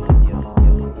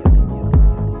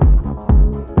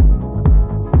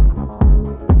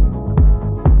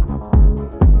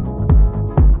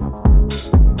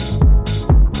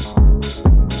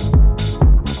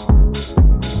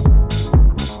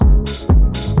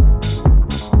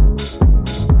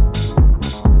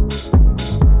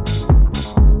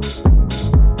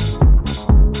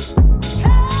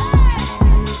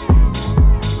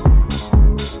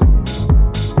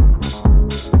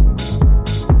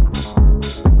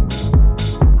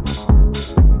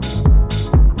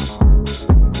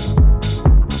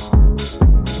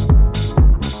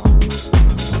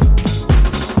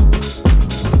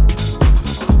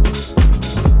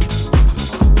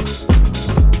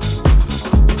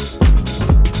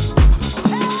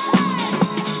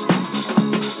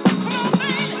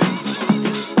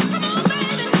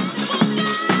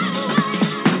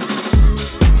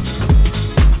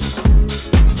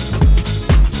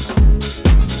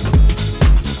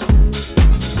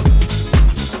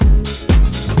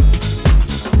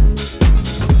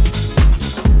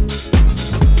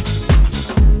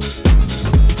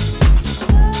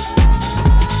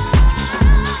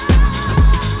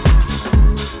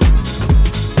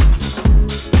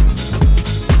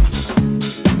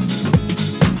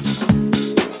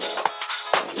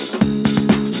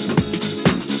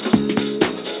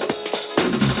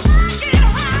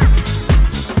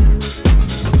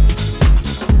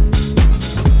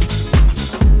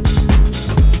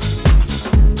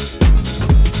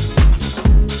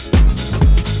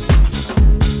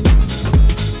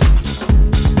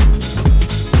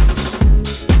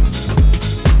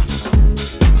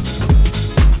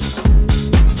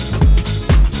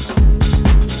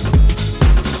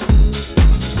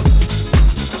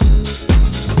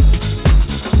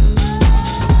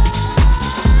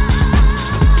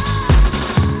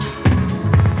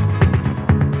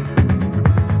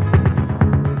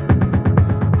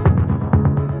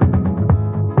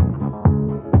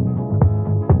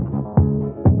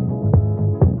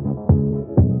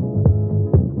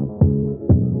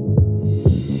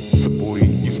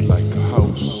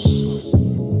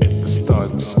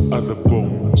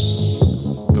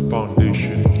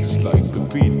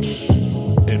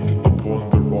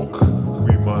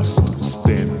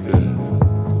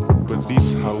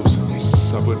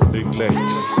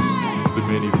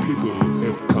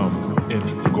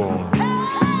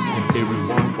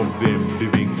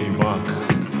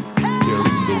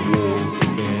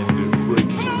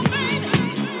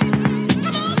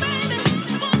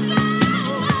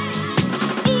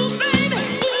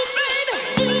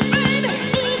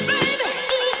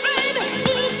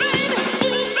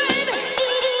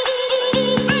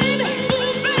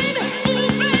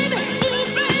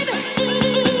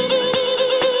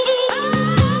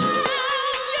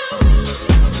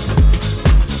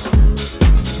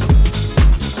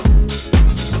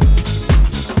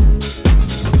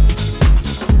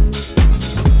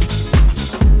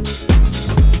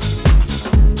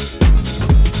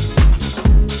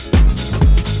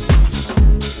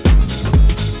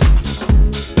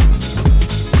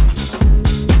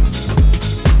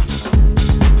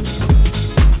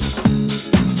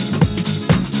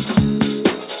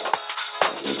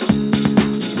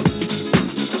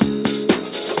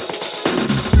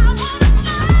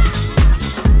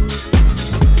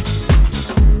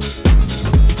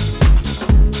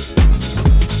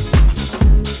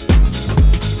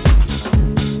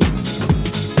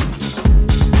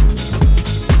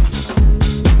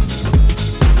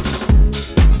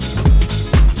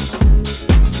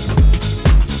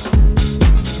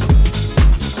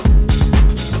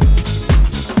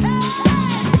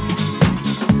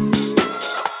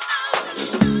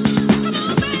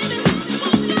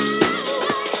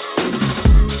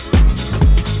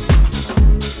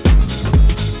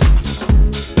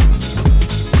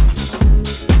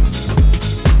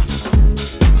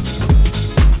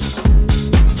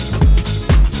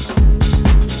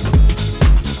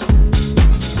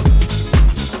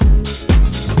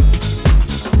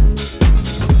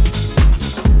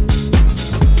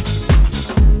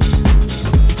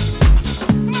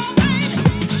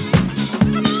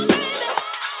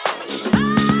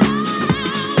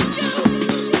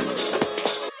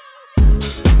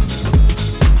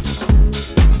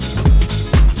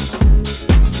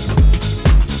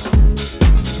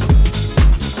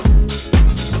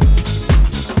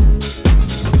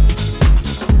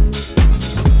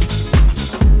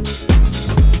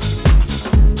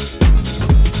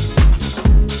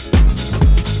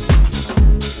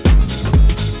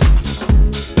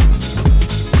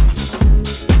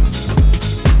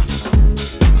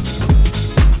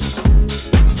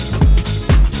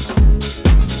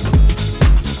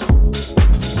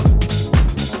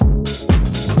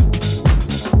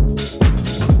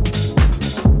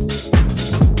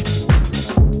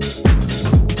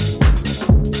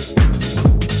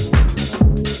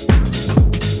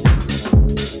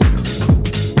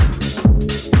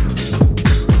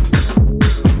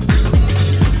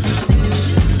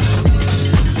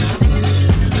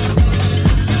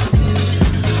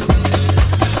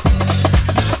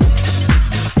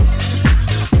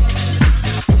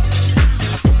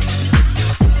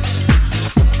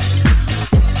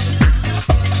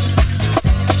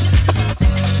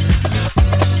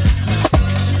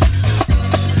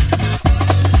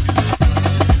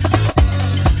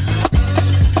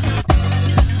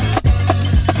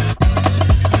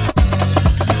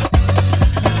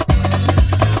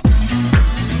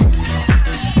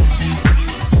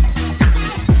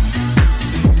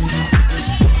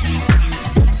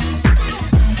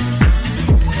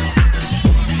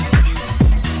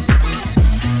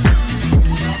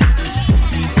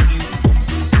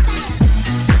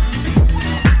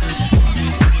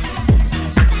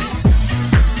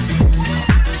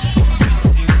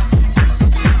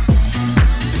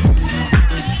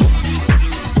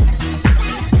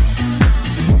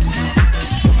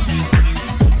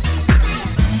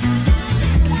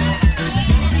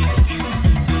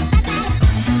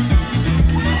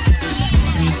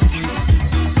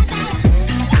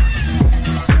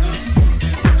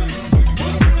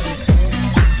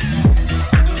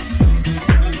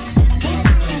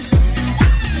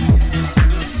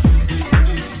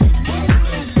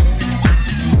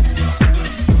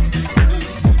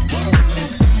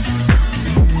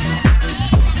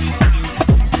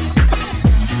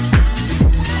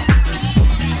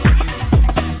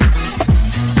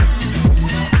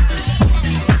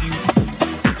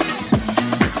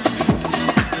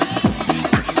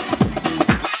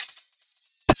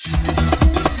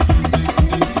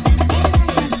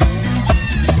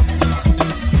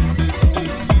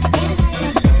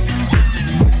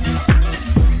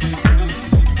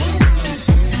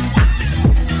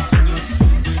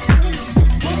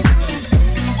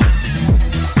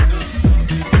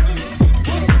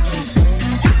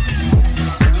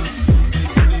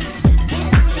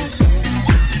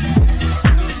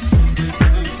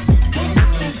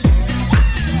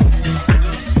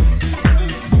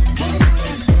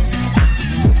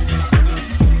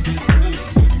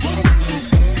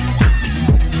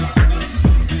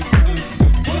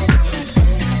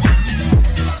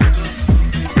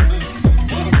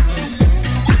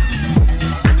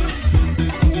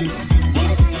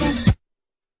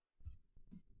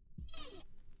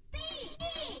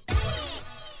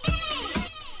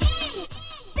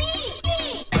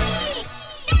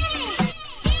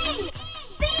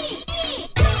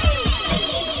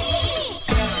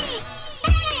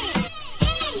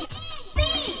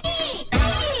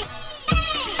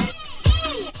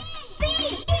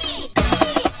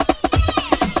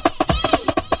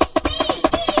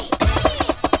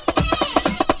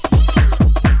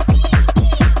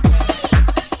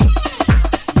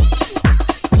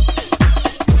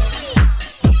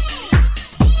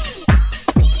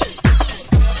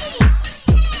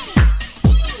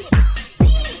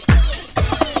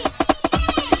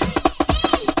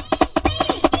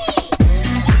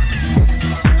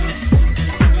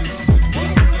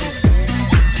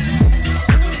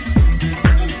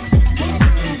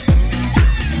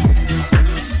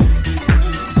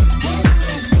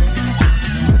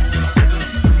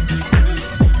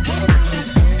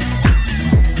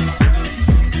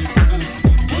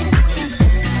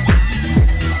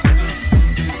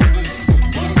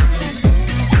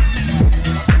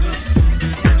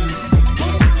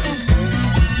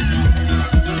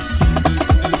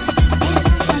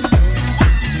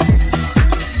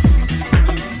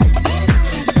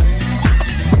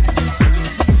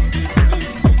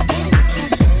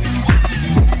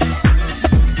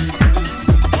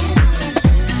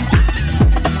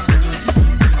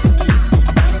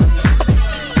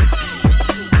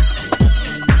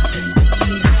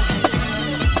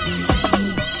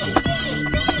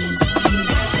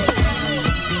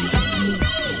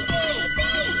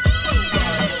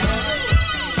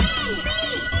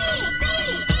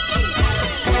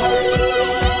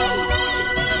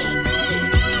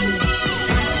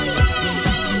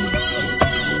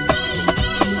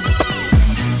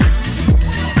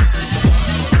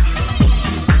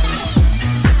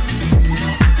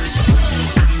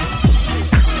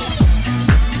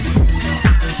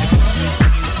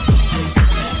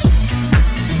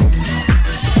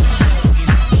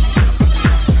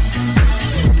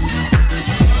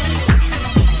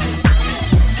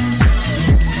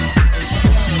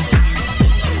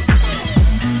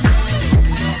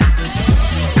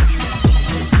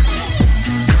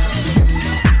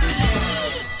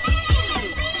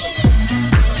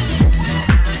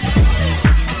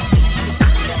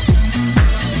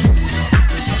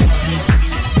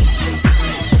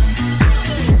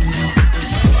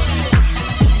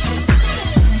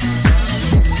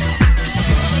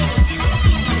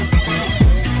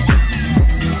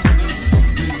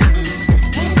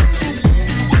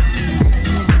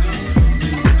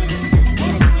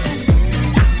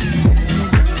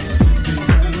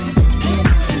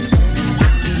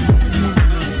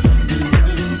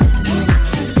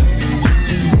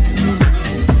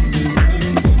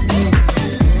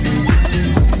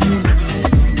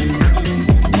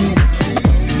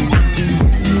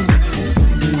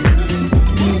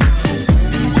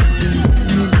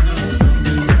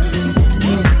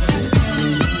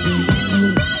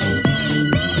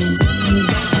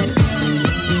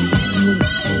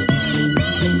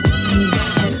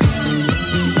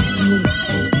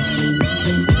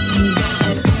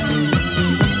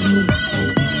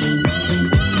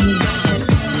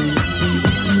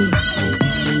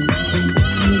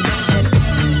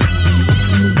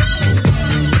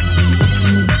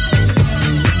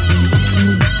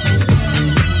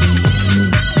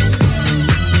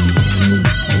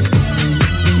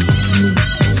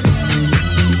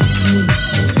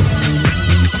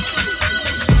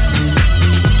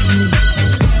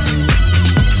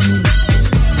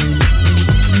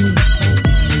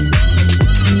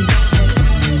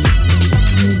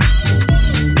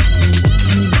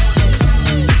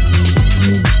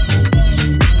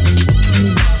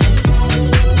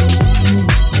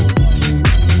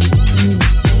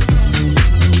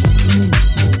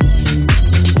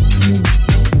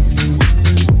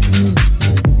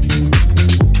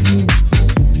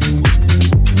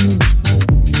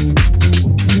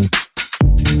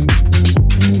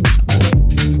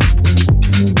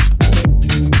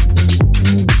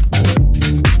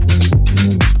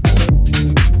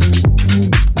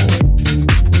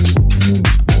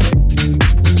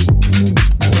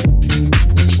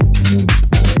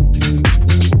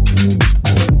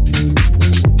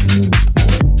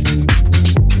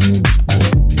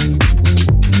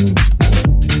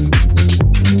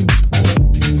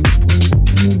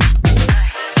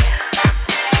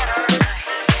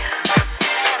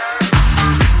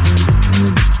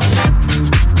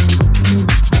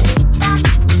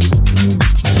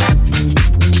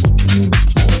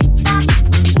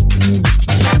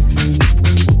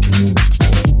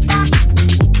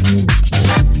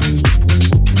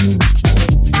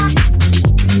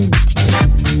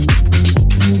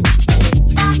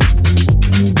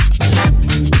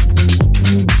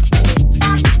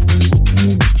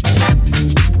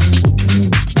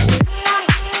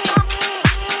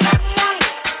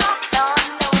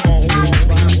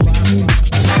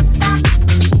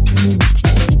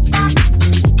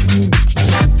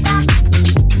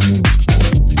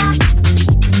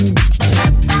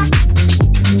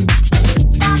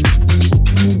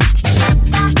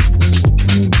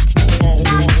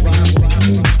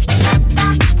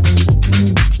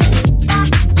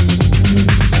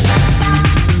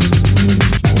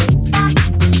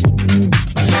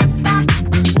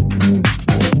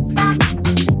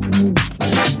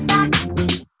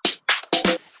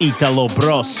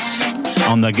 ITALOBROS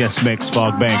on the guest mix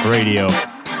Fogbank Radio.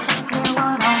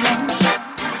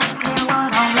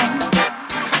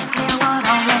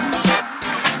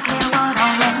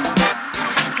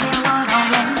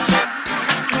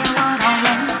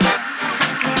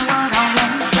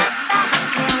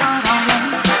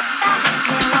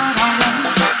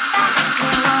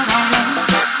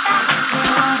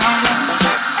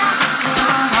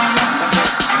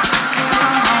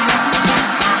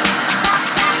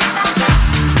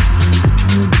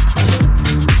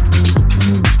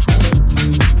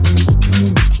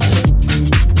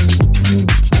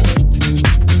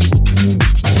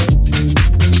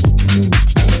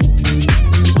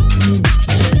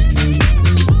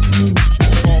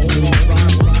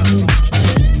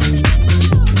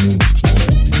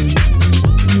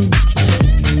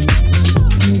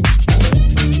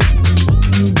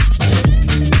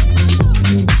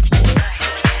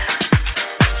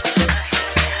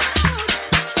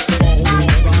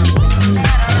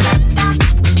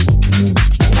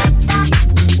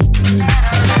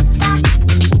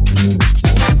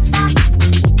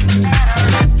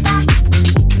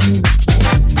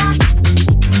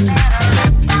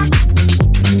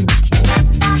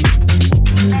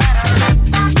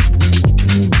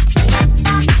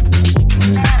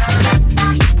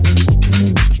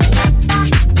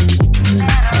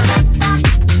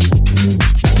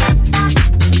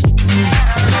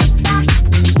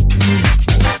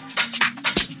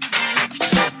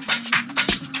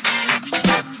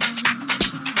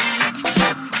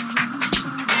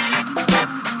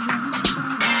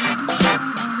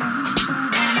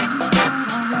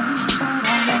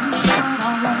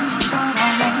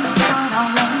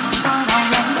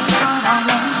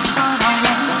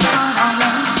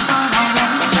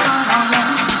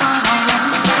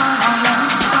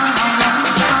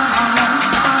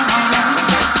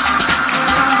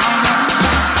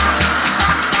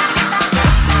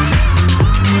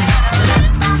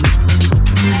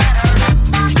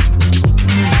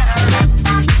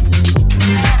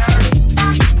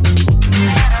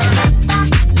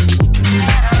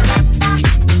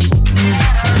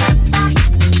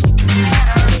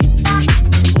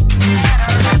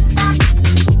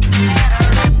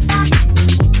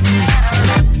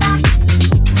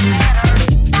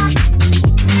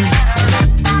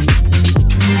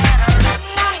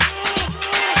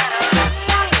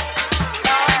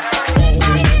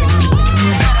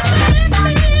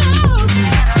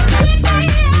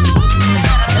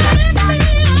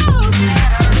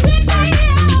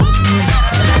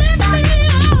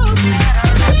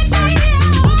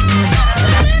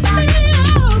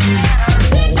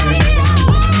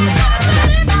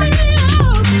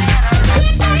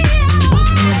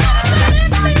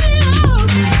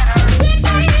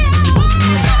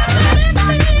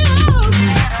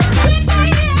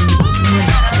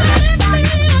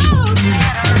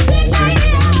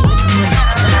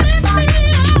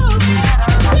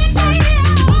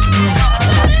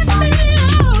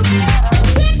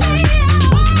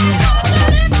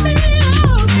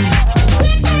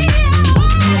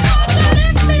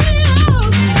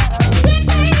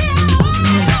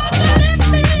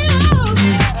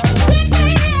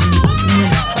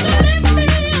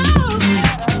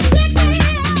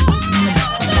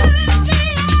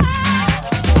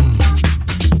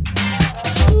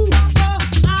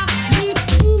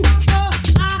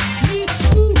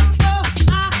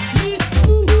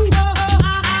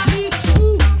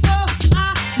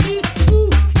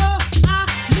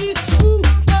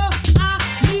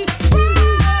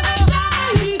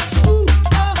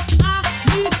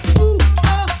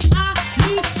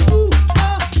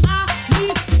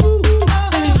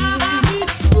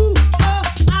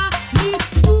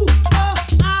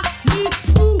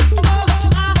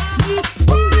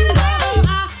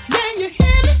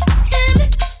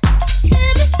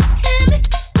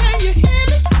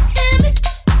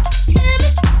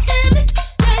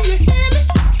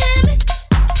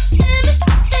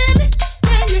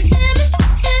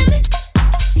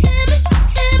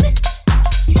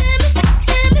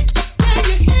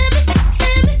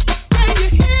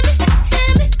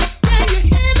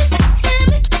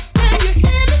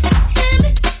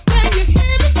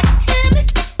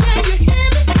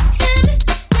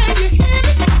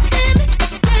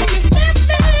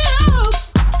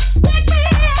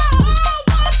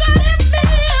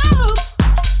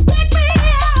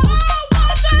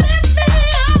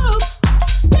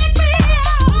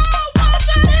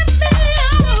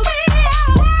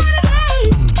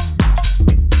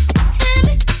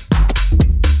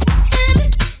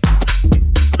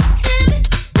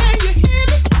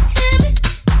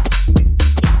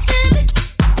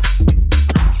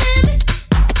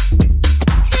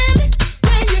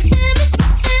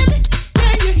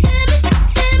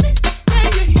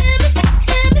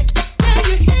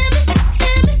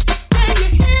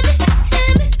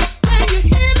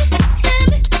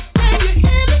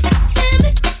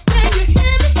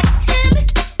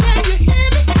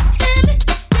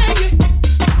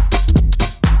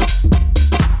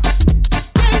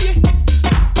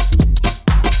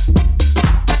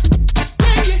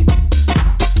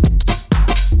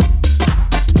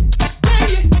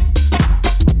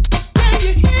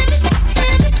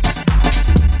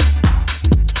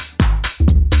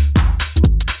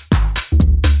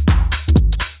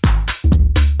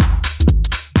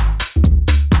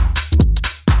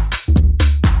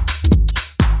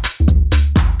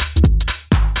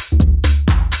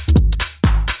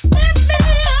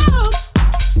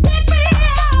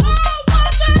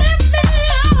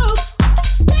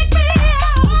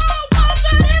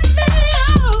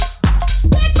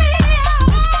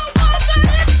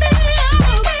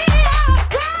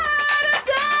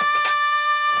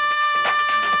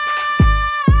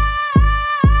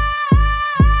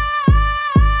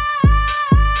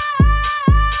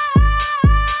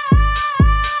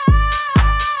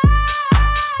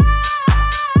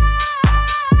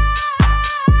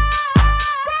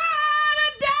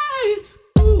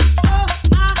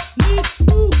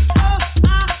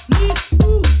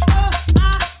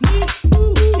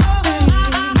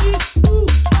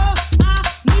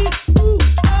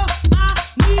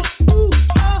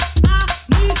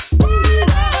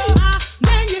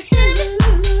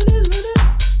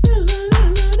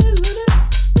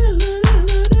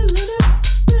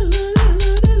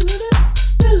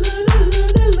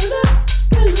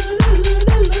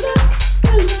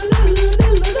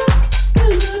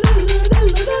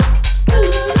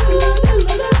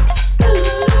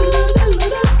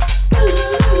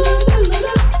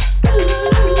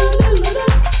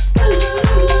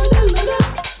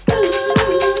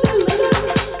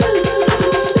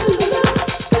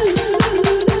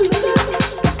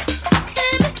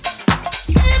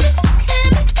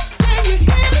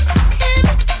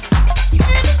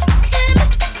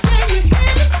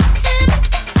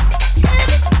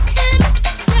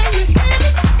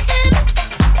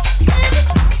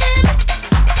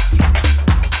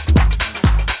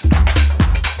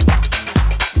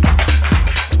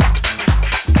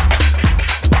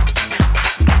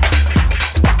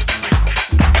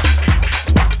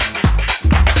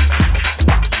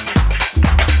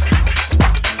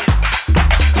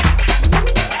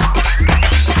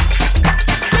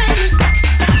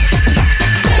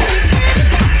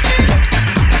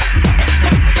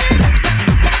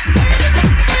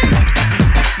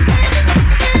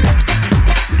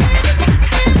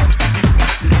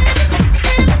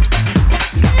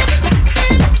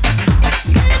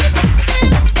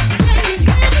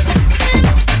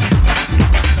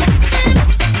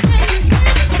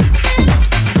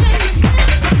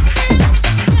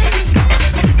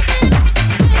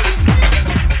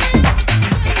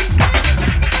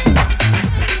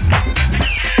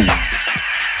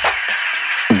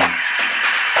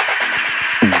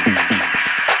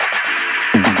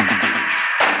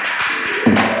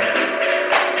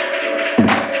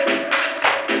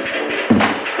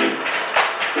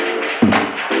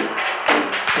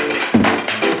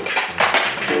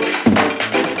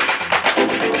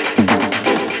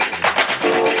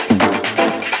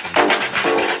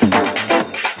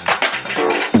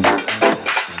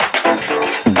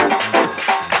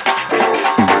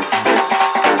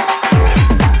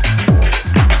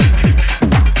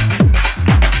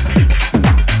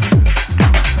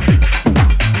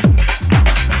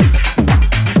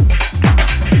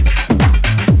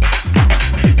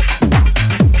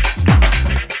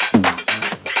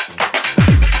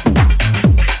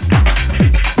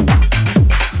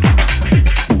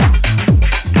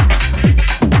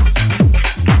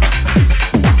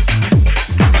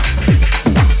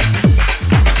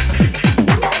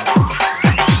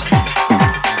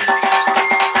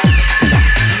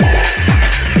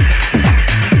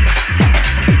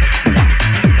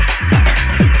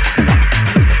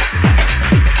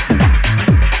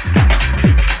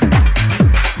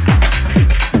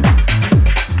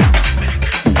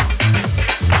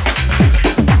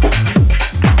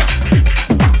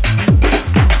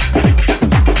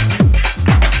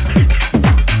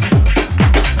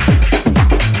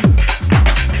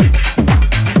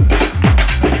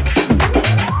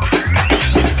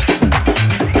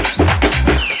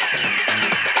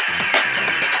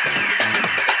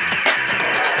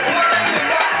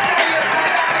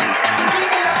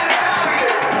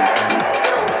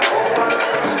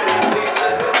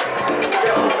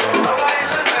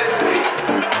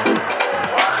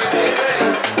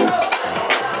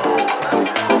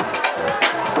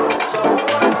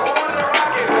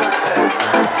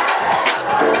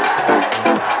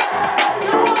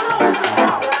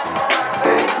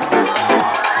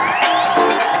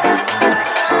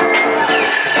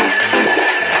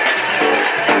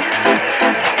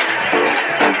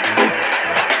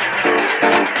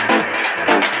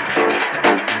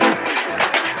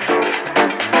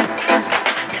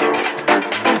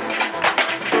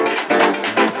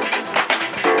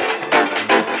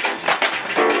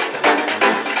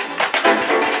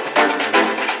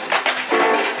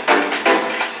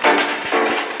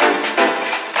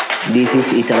 This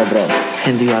is ITALOBROS,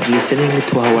 and you are listening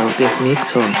to our guest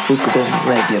mix on Fogbank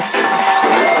Radio.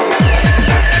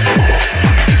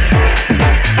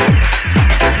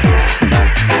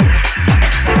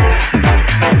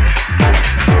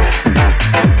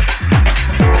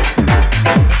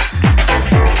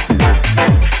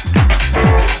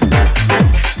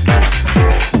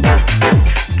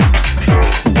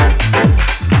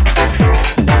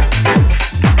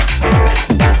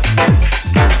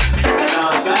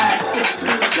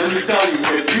 Let me tell you,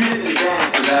 if you didn't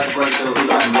dance to that break, there was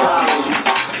something wrong.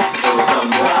 There was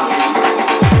something wrong.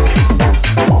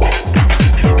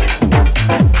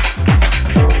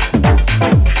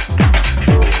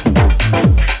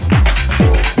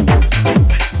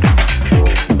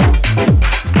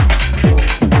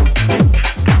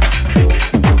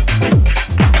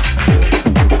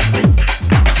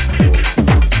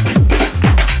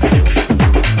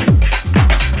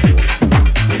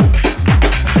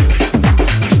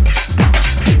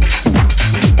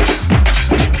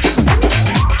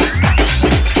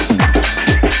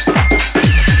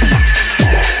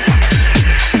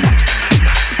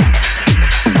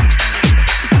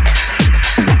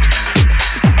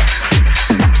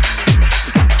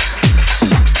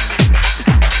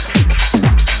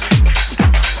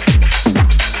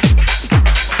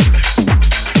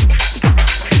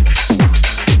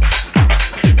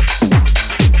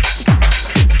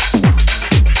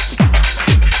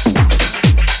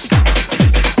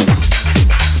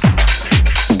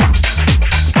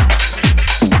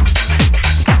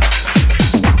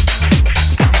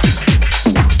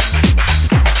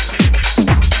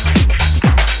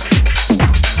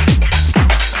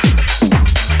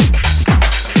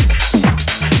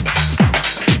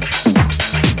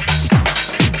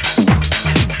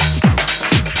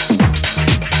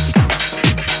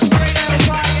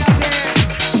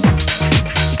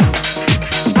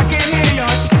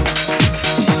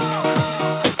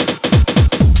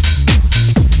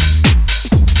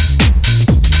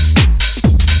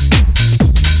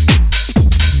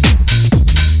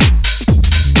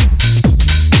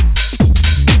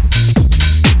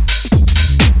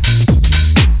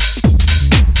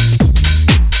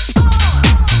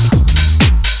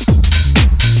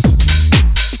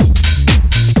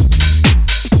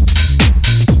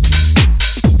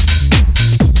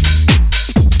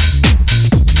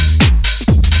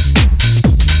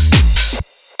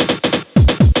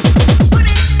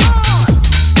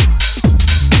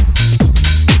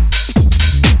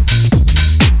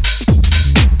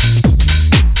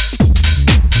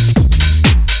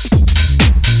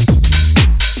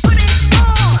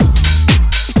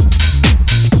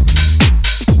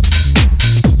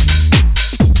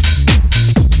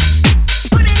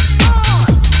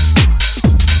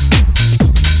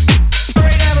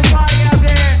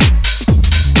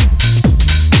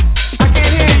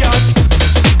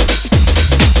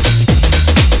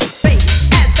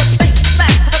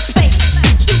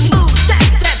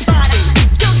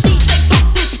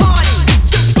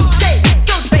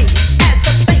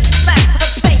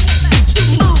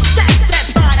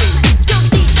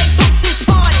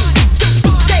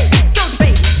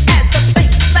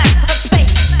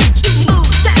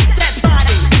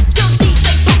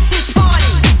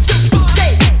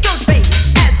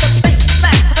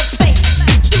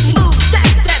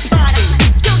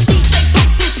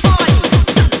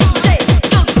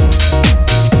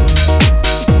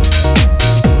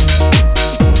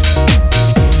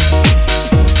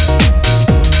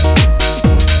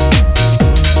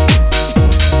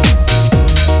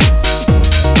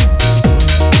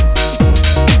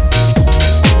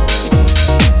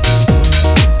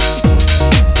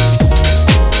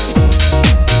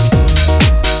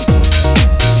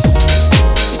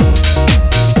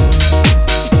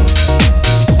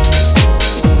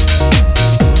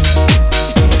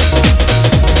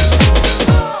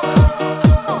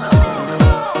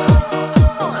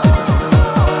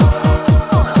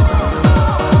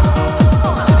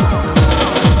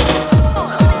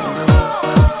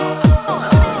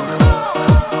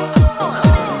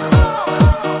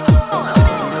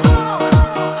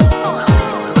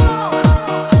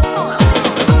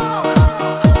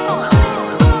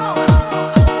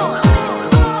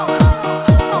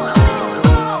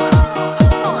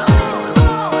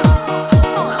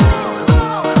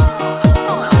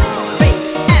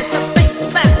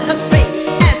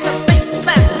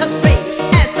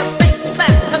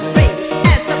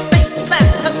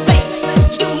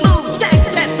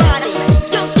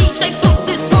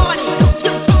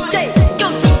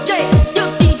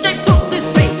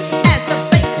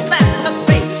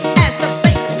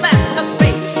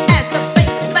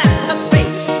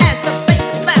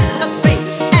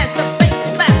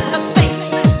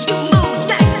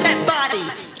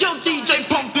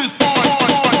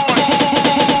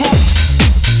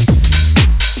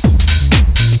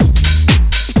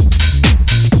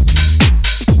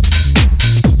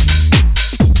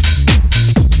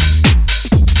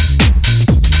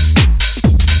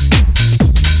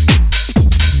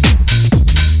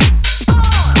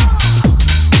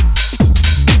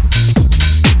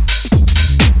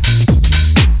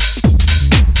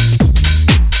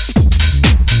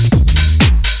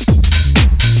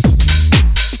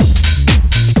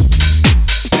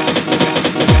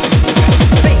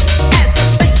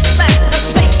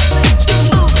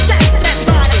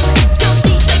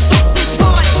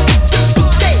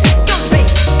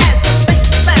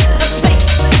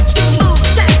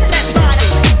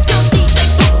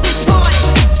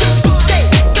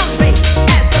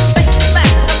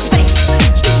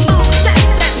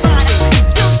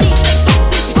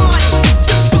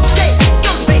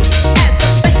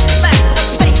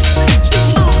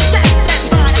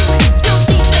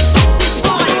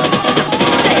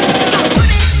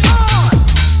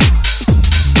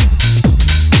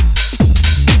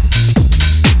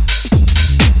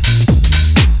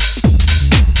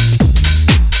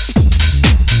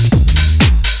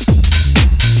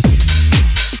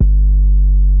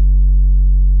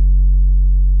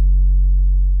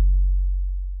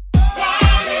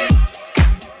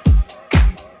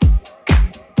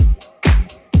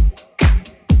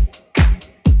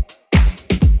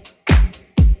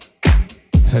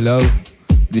 Hello,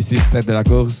 this is TETE,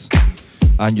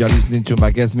 and you're listening to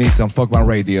my guest mix on Fogbank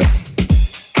Radio.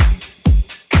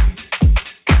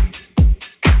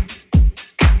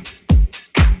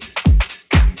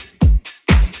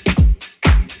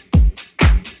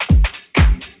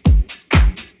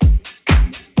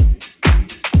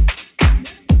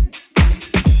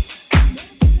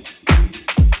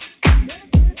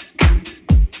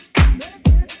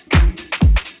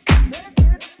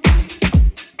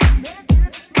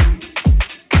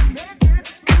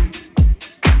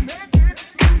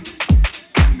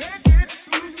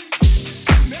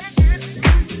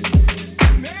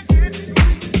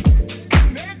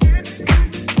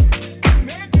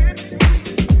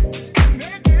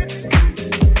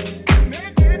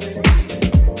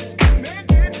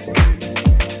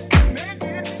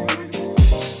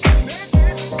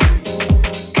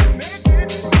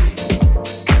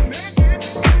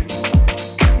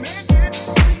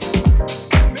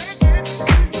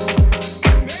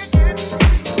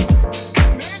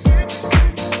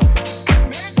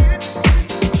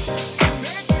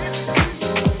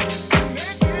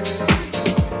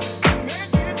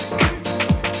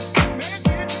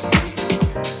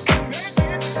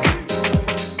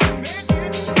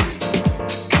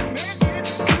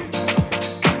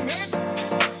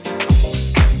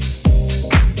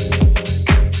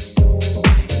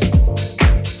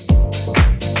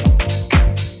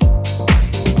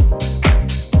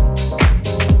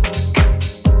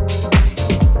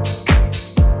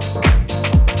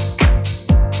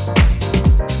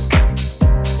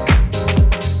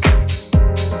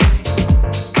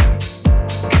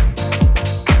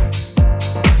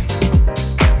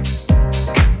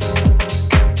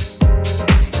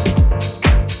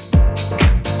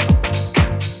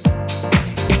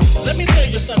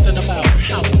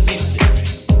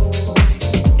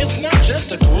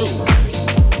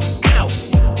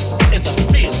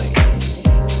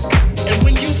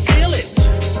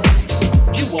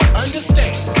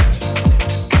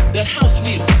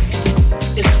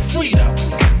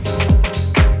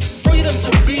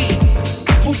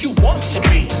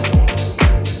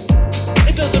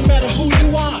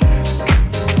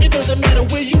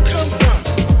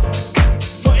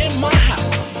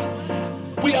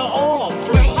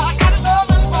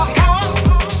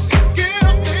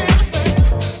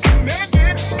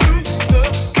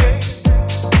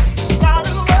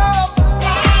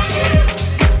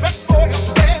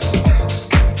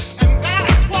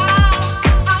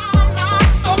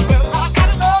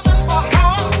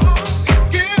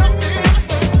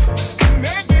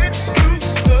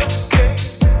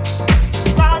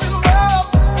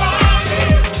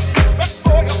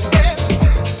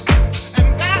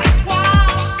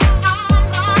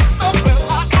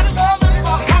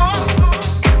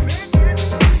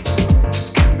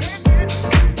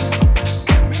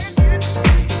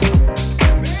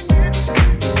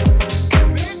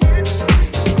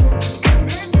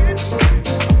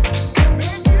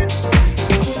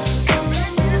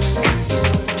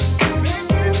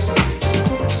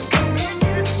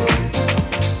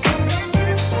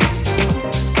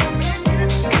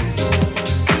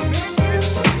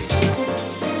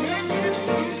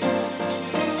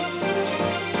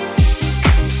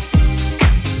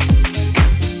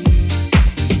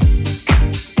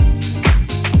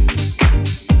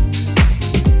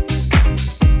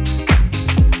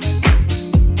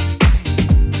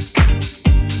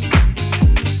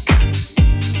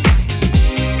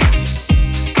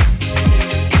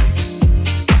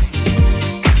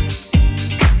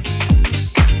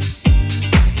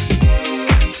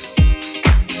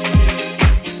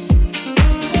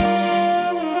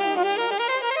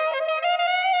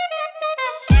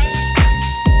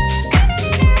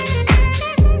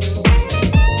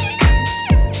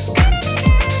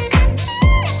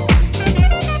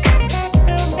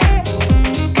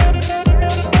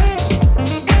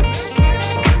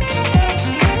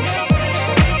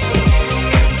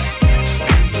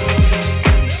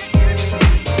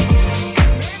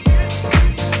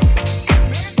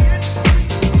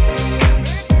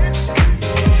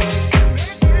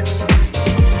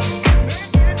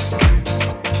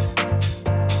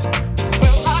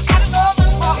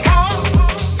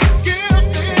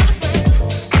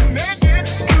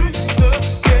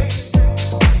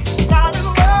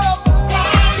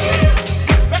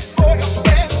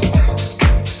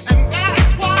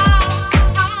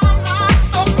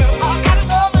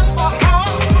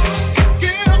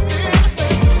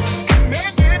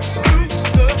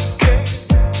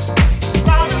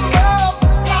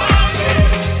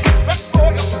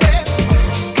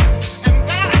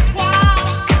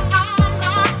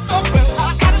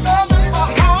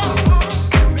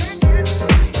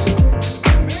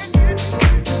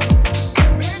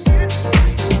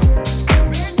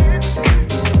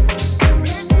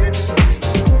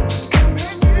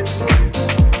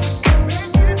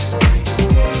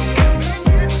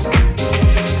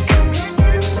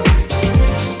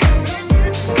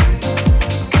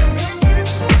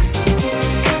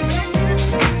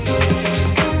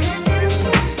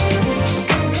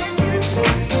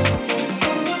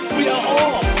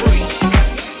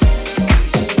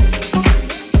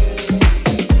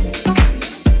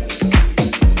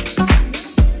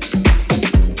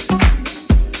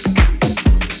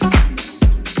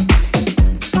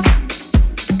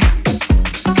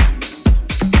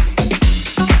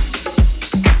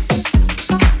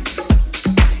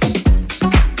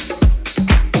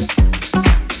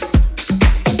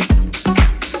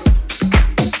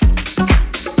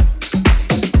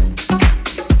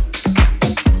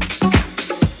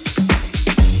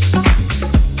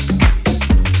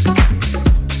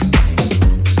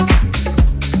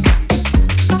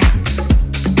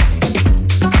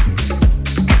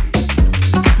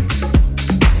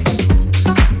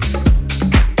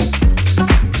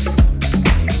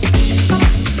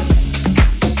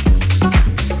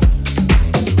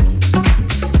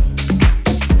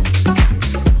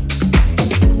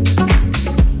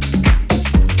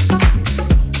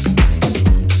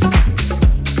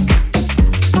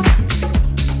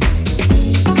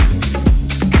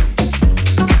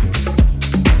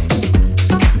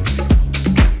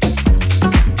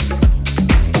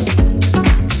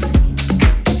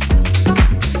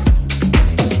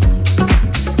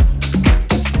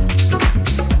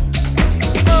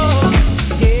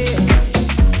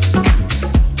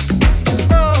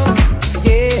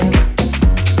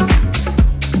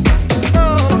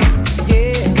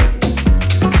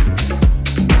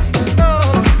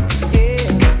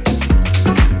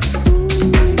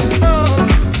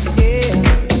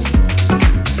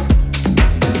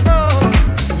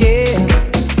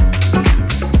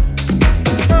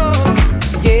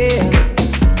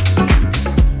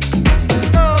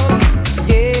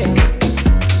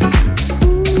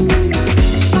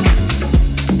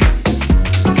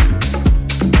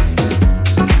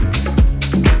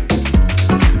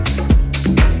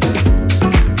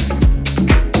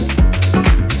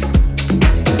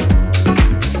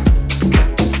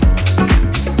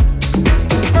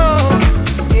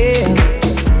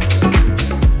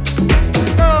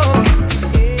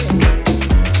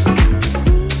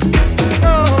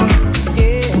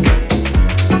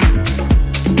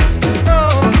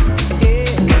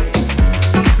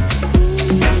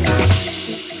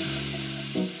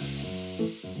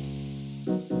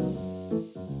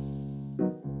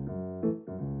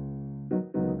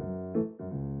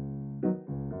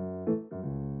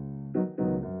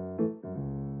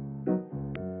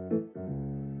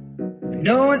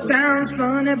 know it sounds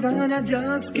funny, but I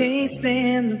just can't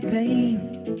stand the pain.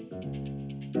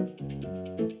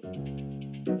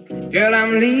 Girl,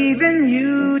 I'm leaving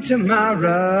you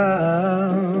tomorrow.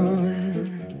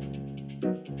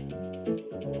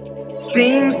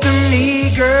 Seems to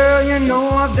me, girl, you know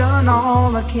I've done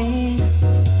all I can.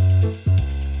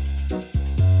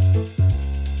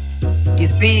 You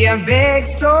see, I begged,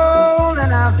 stole,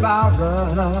 and I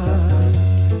borrowed.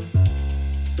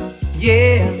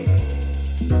 Yeah,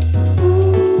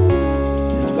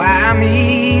 that's why I'm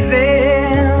easy.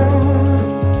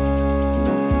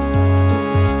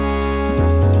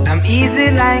 I'm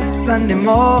easy like Sunday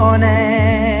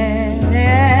morning.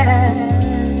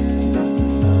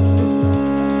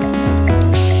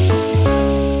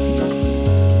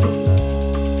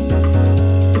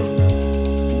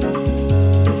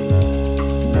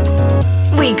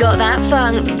 We got that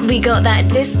funk, we got that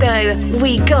disco,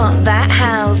 we got that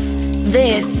house.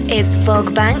 This is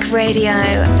Fogbank Radio.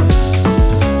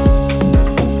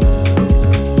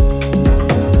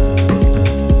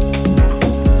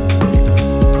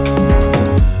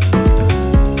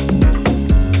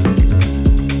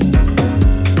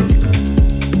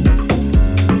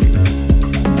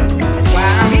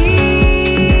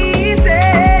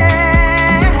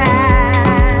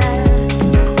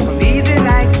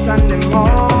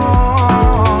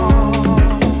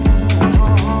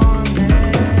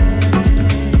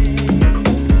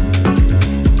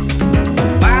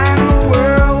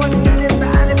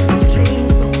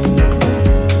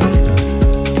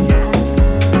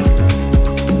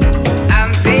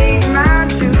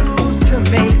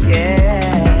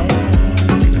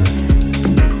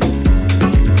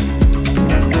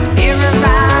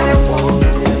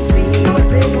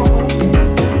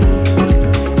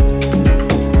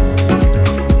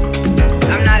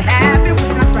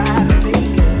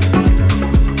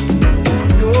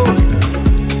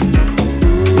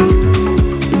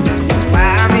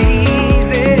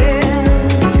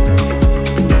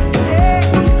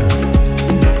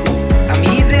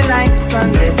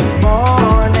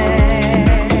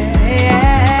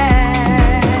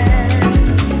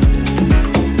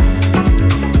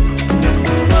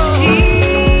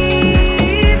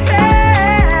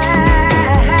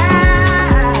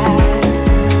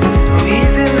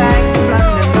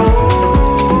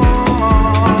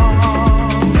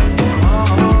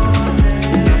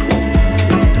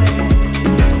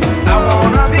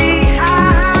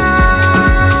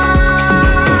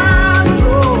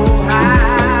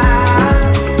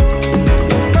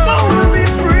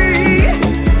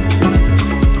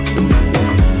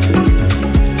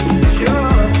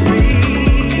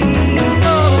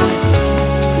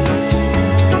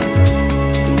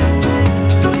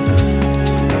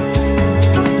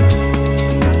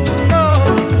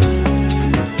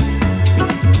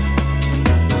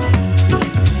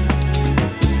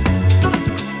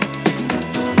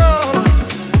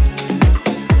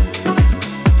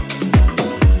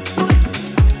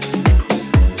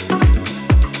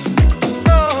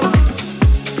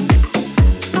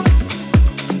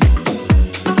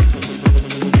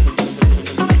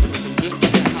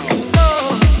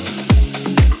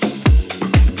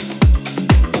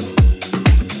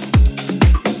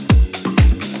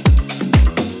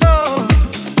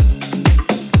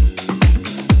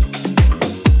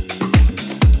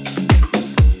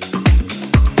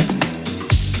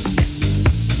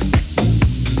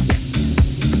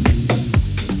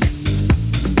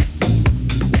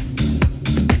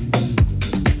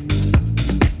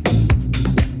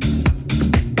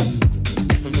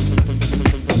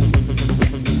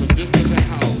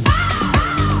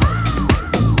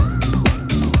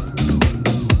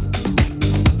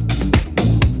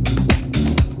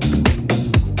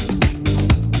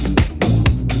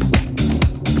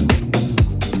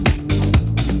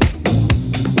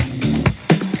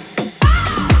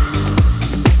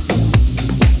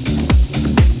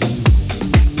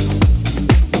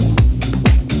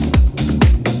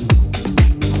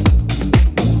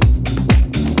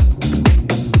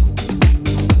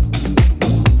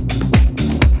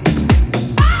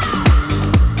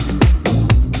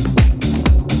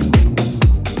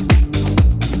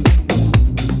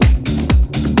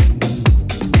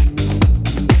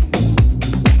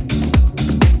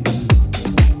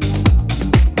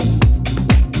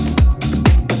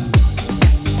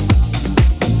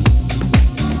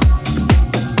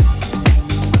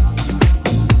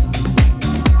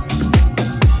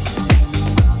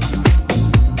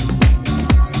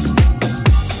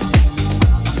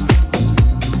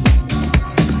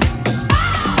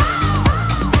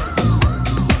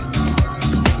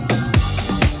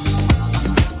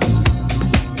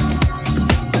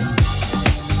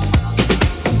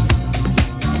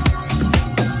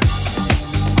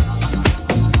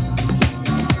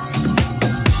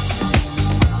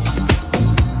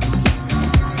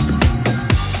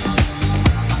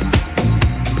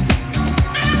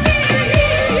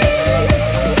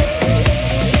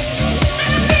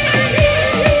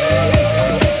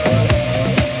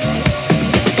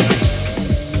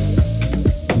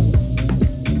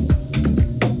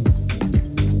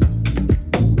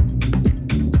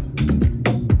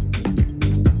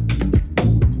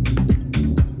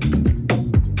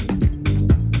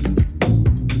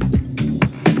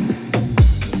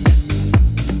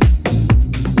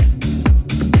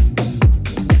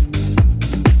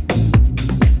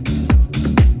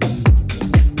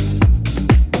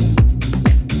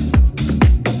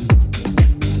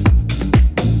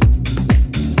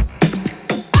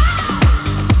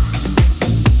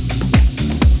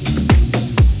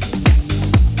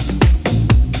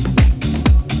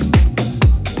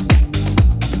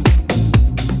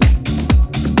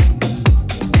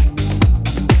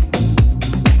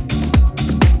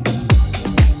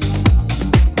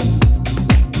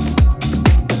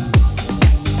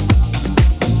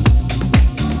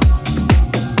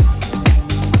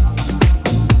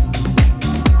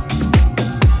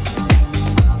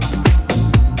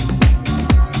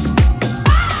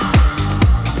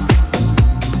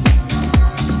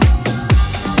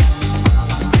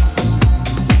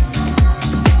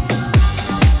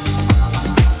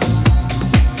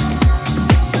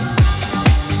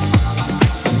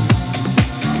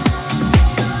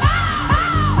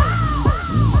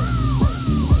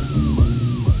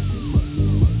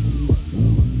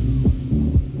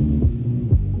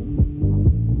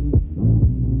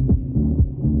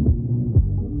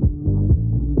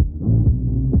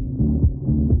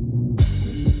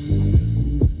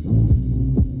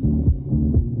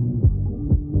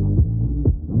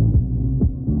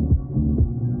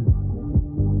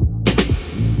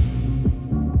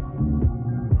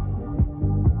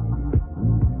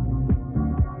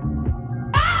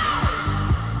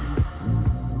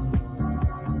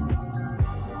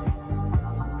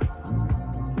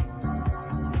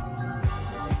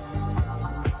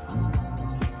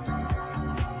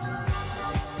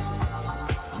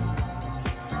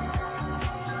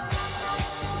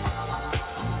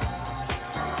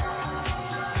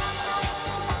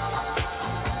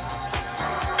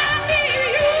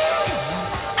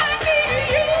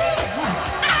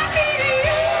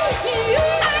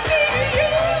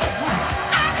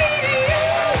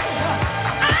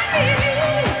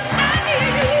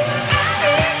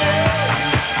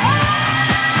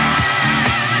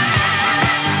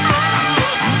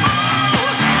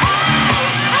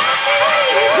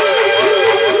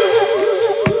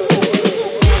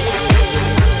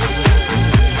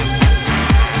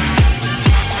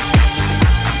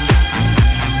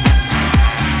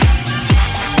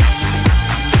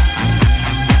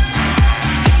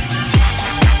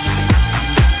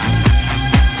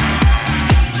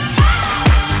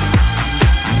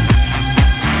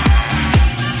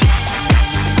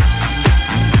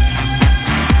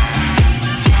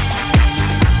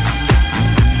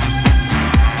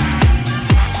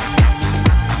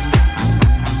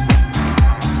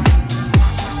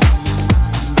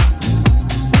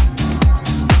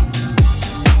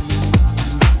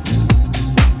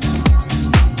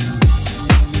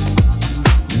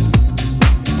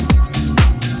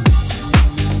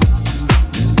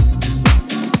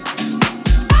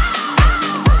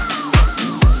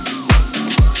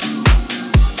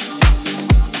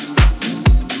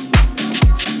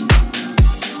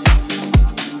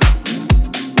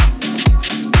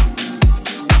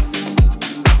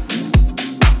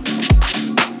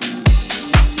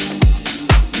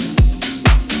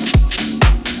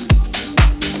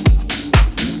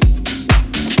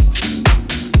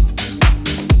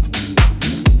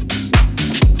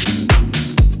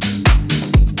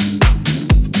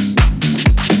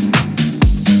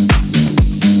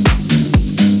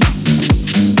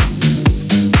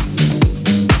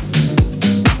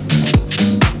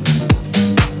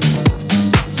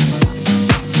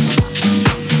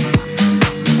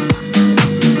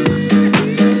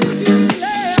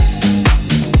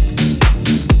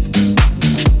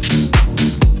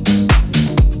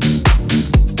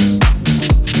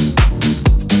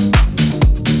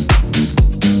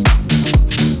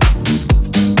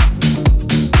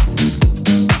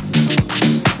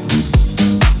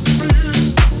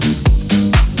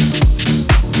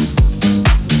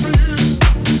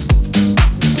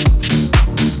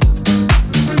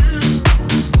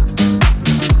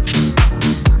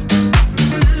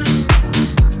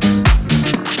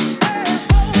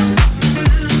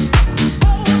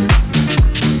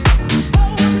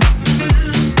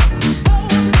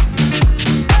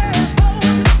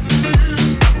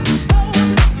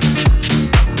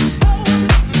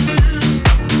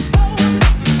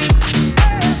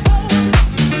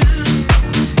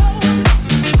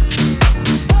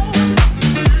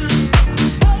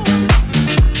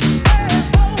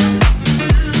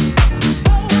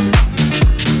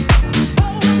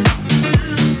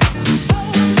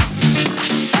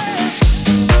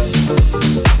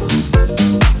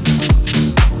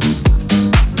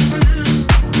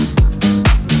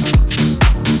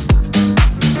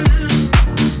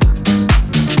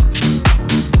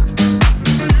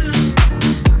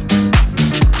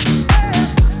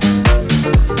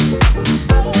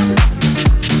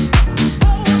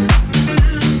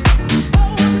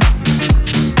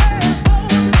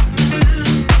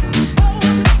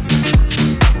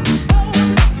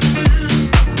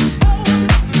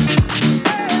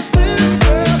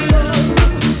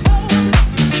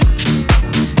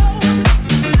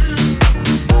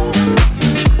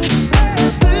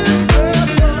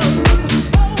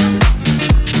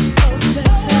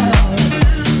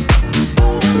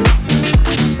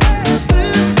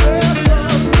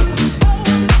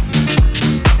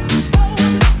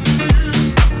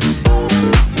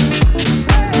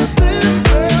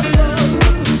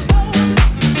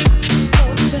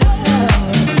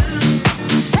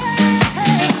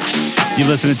 You're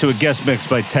listening to a guest mix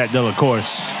by TETE on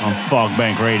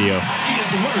Fogbank Radio. He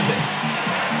is worthy.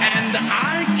 And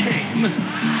I came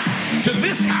to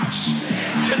this house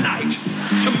tonight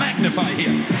to magnify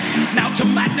him. Now, to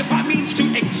magnify means to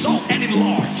exalt and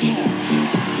enlarge.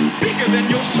 Bigger than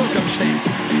your circumstance.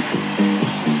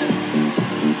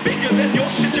 Bigger than your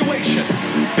situation.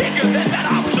 Bigger than that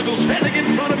obstacle standing in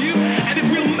front of you. And if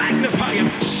we'll magnify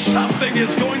him, something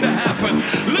is going to happen.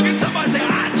 Look at somebody and say,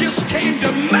 I just came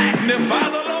to magnify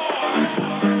the Lord.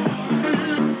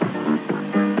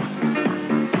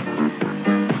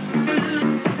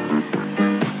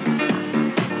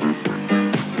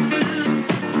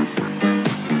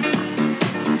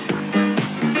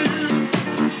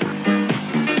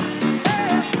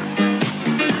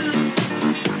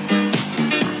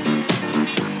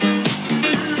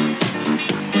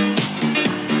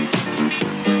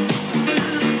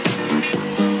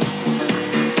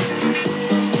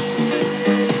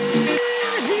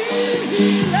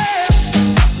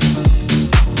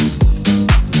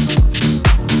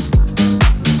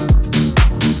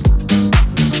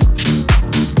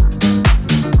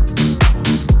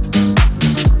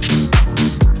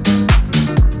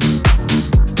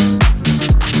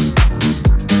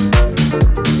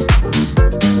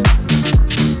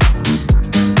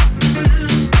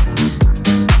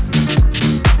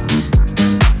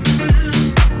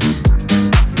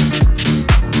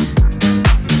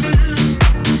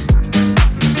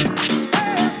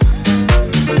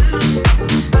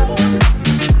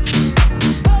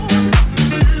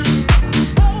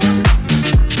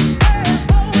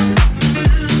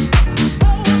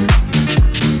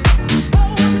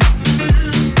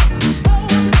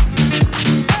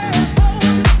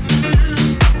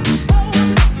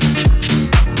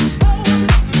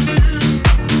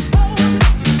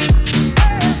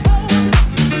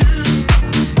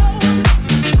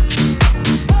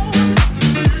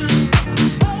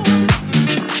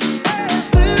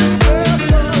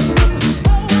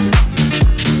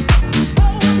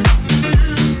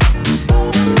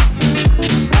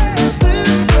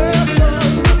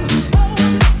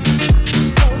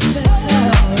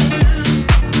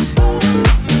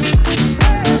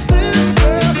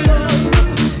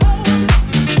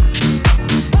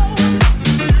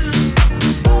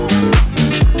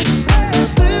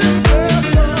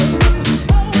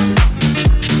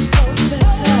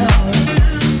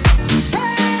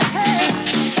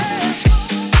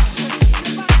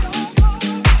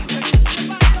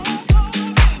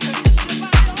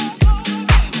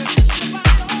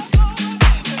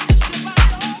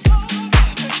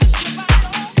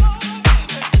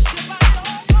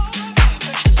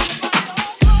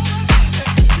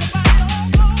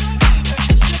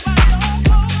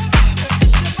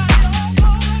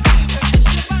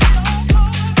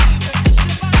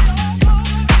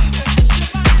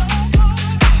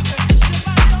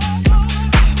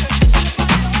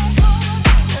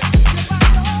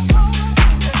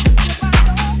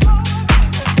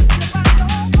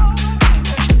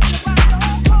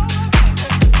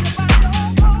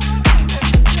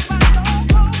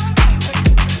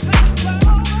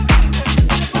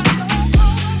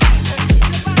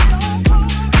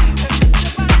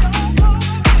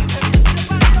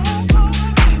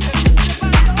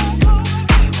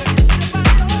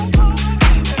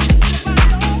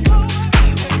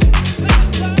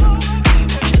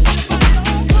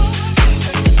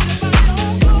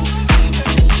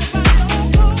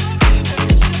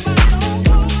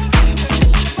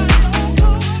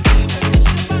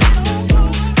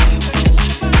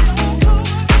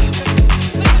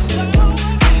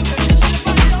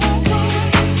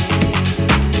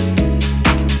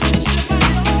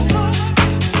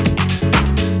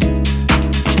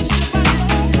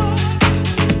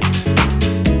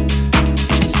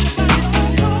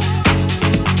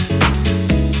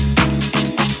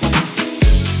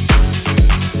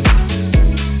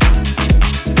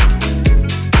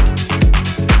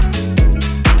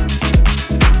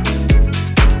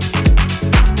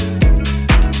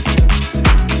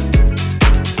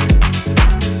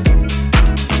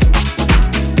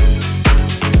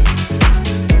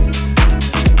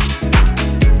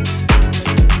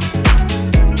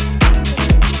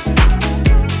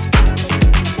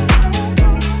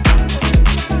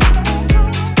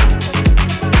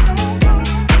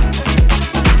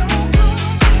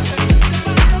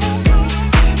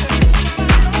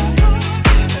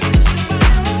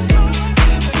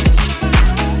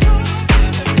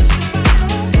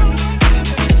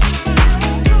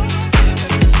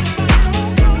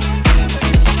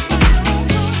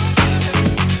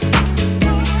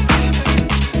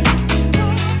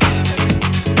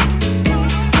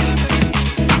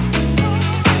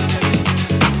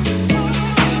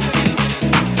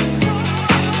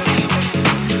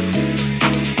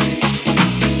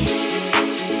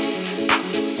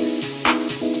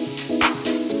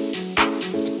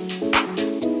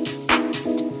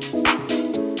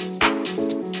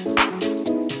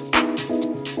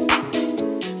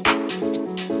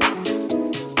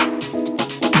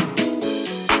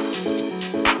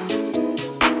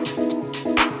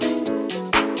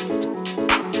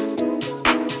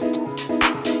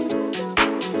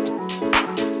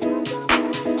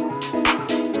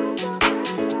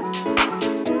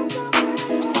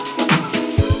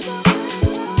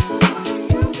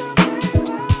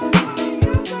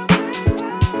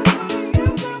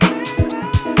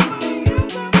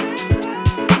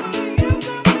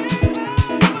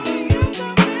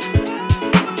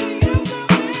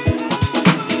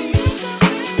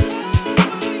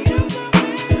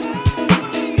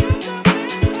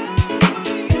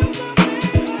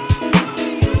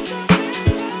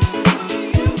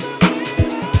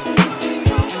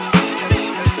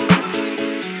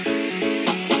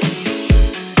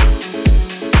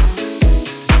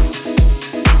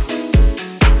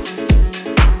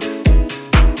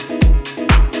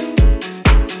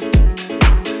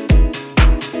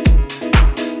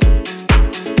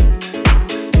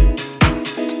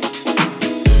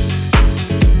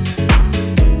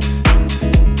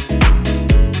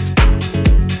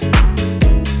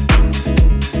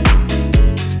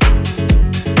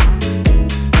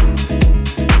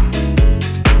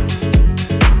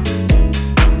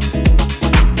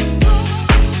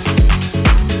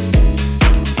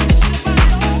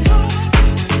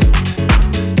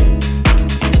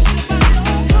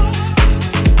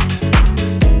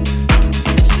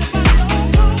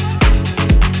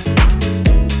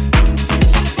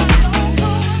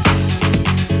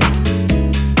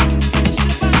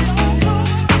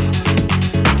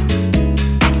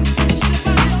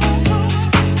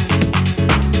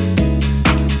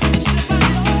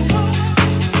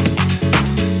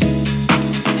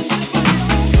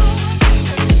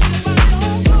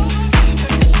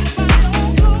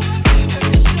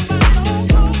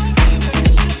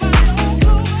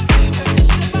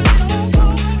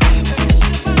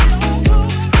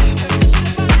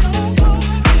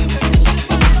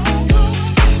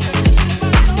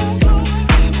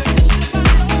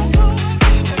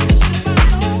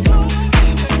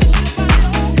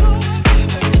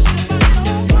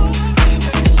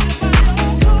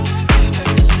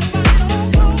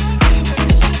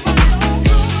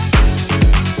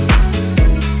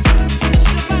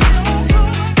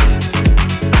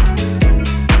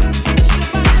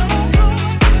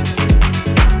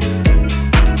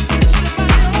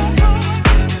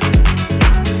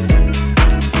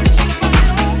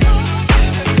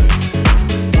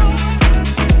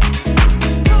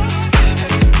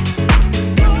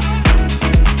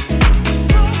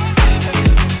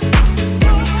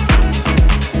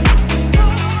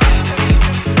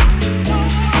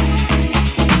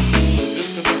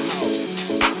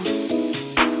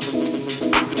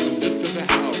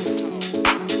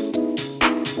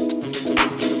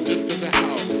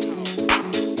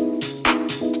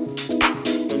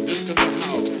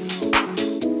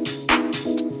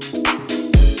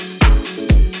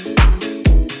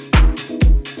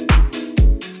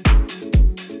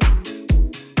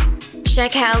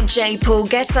 Check out J. Paul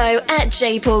Getto at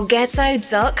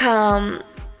jpaulgetto.com.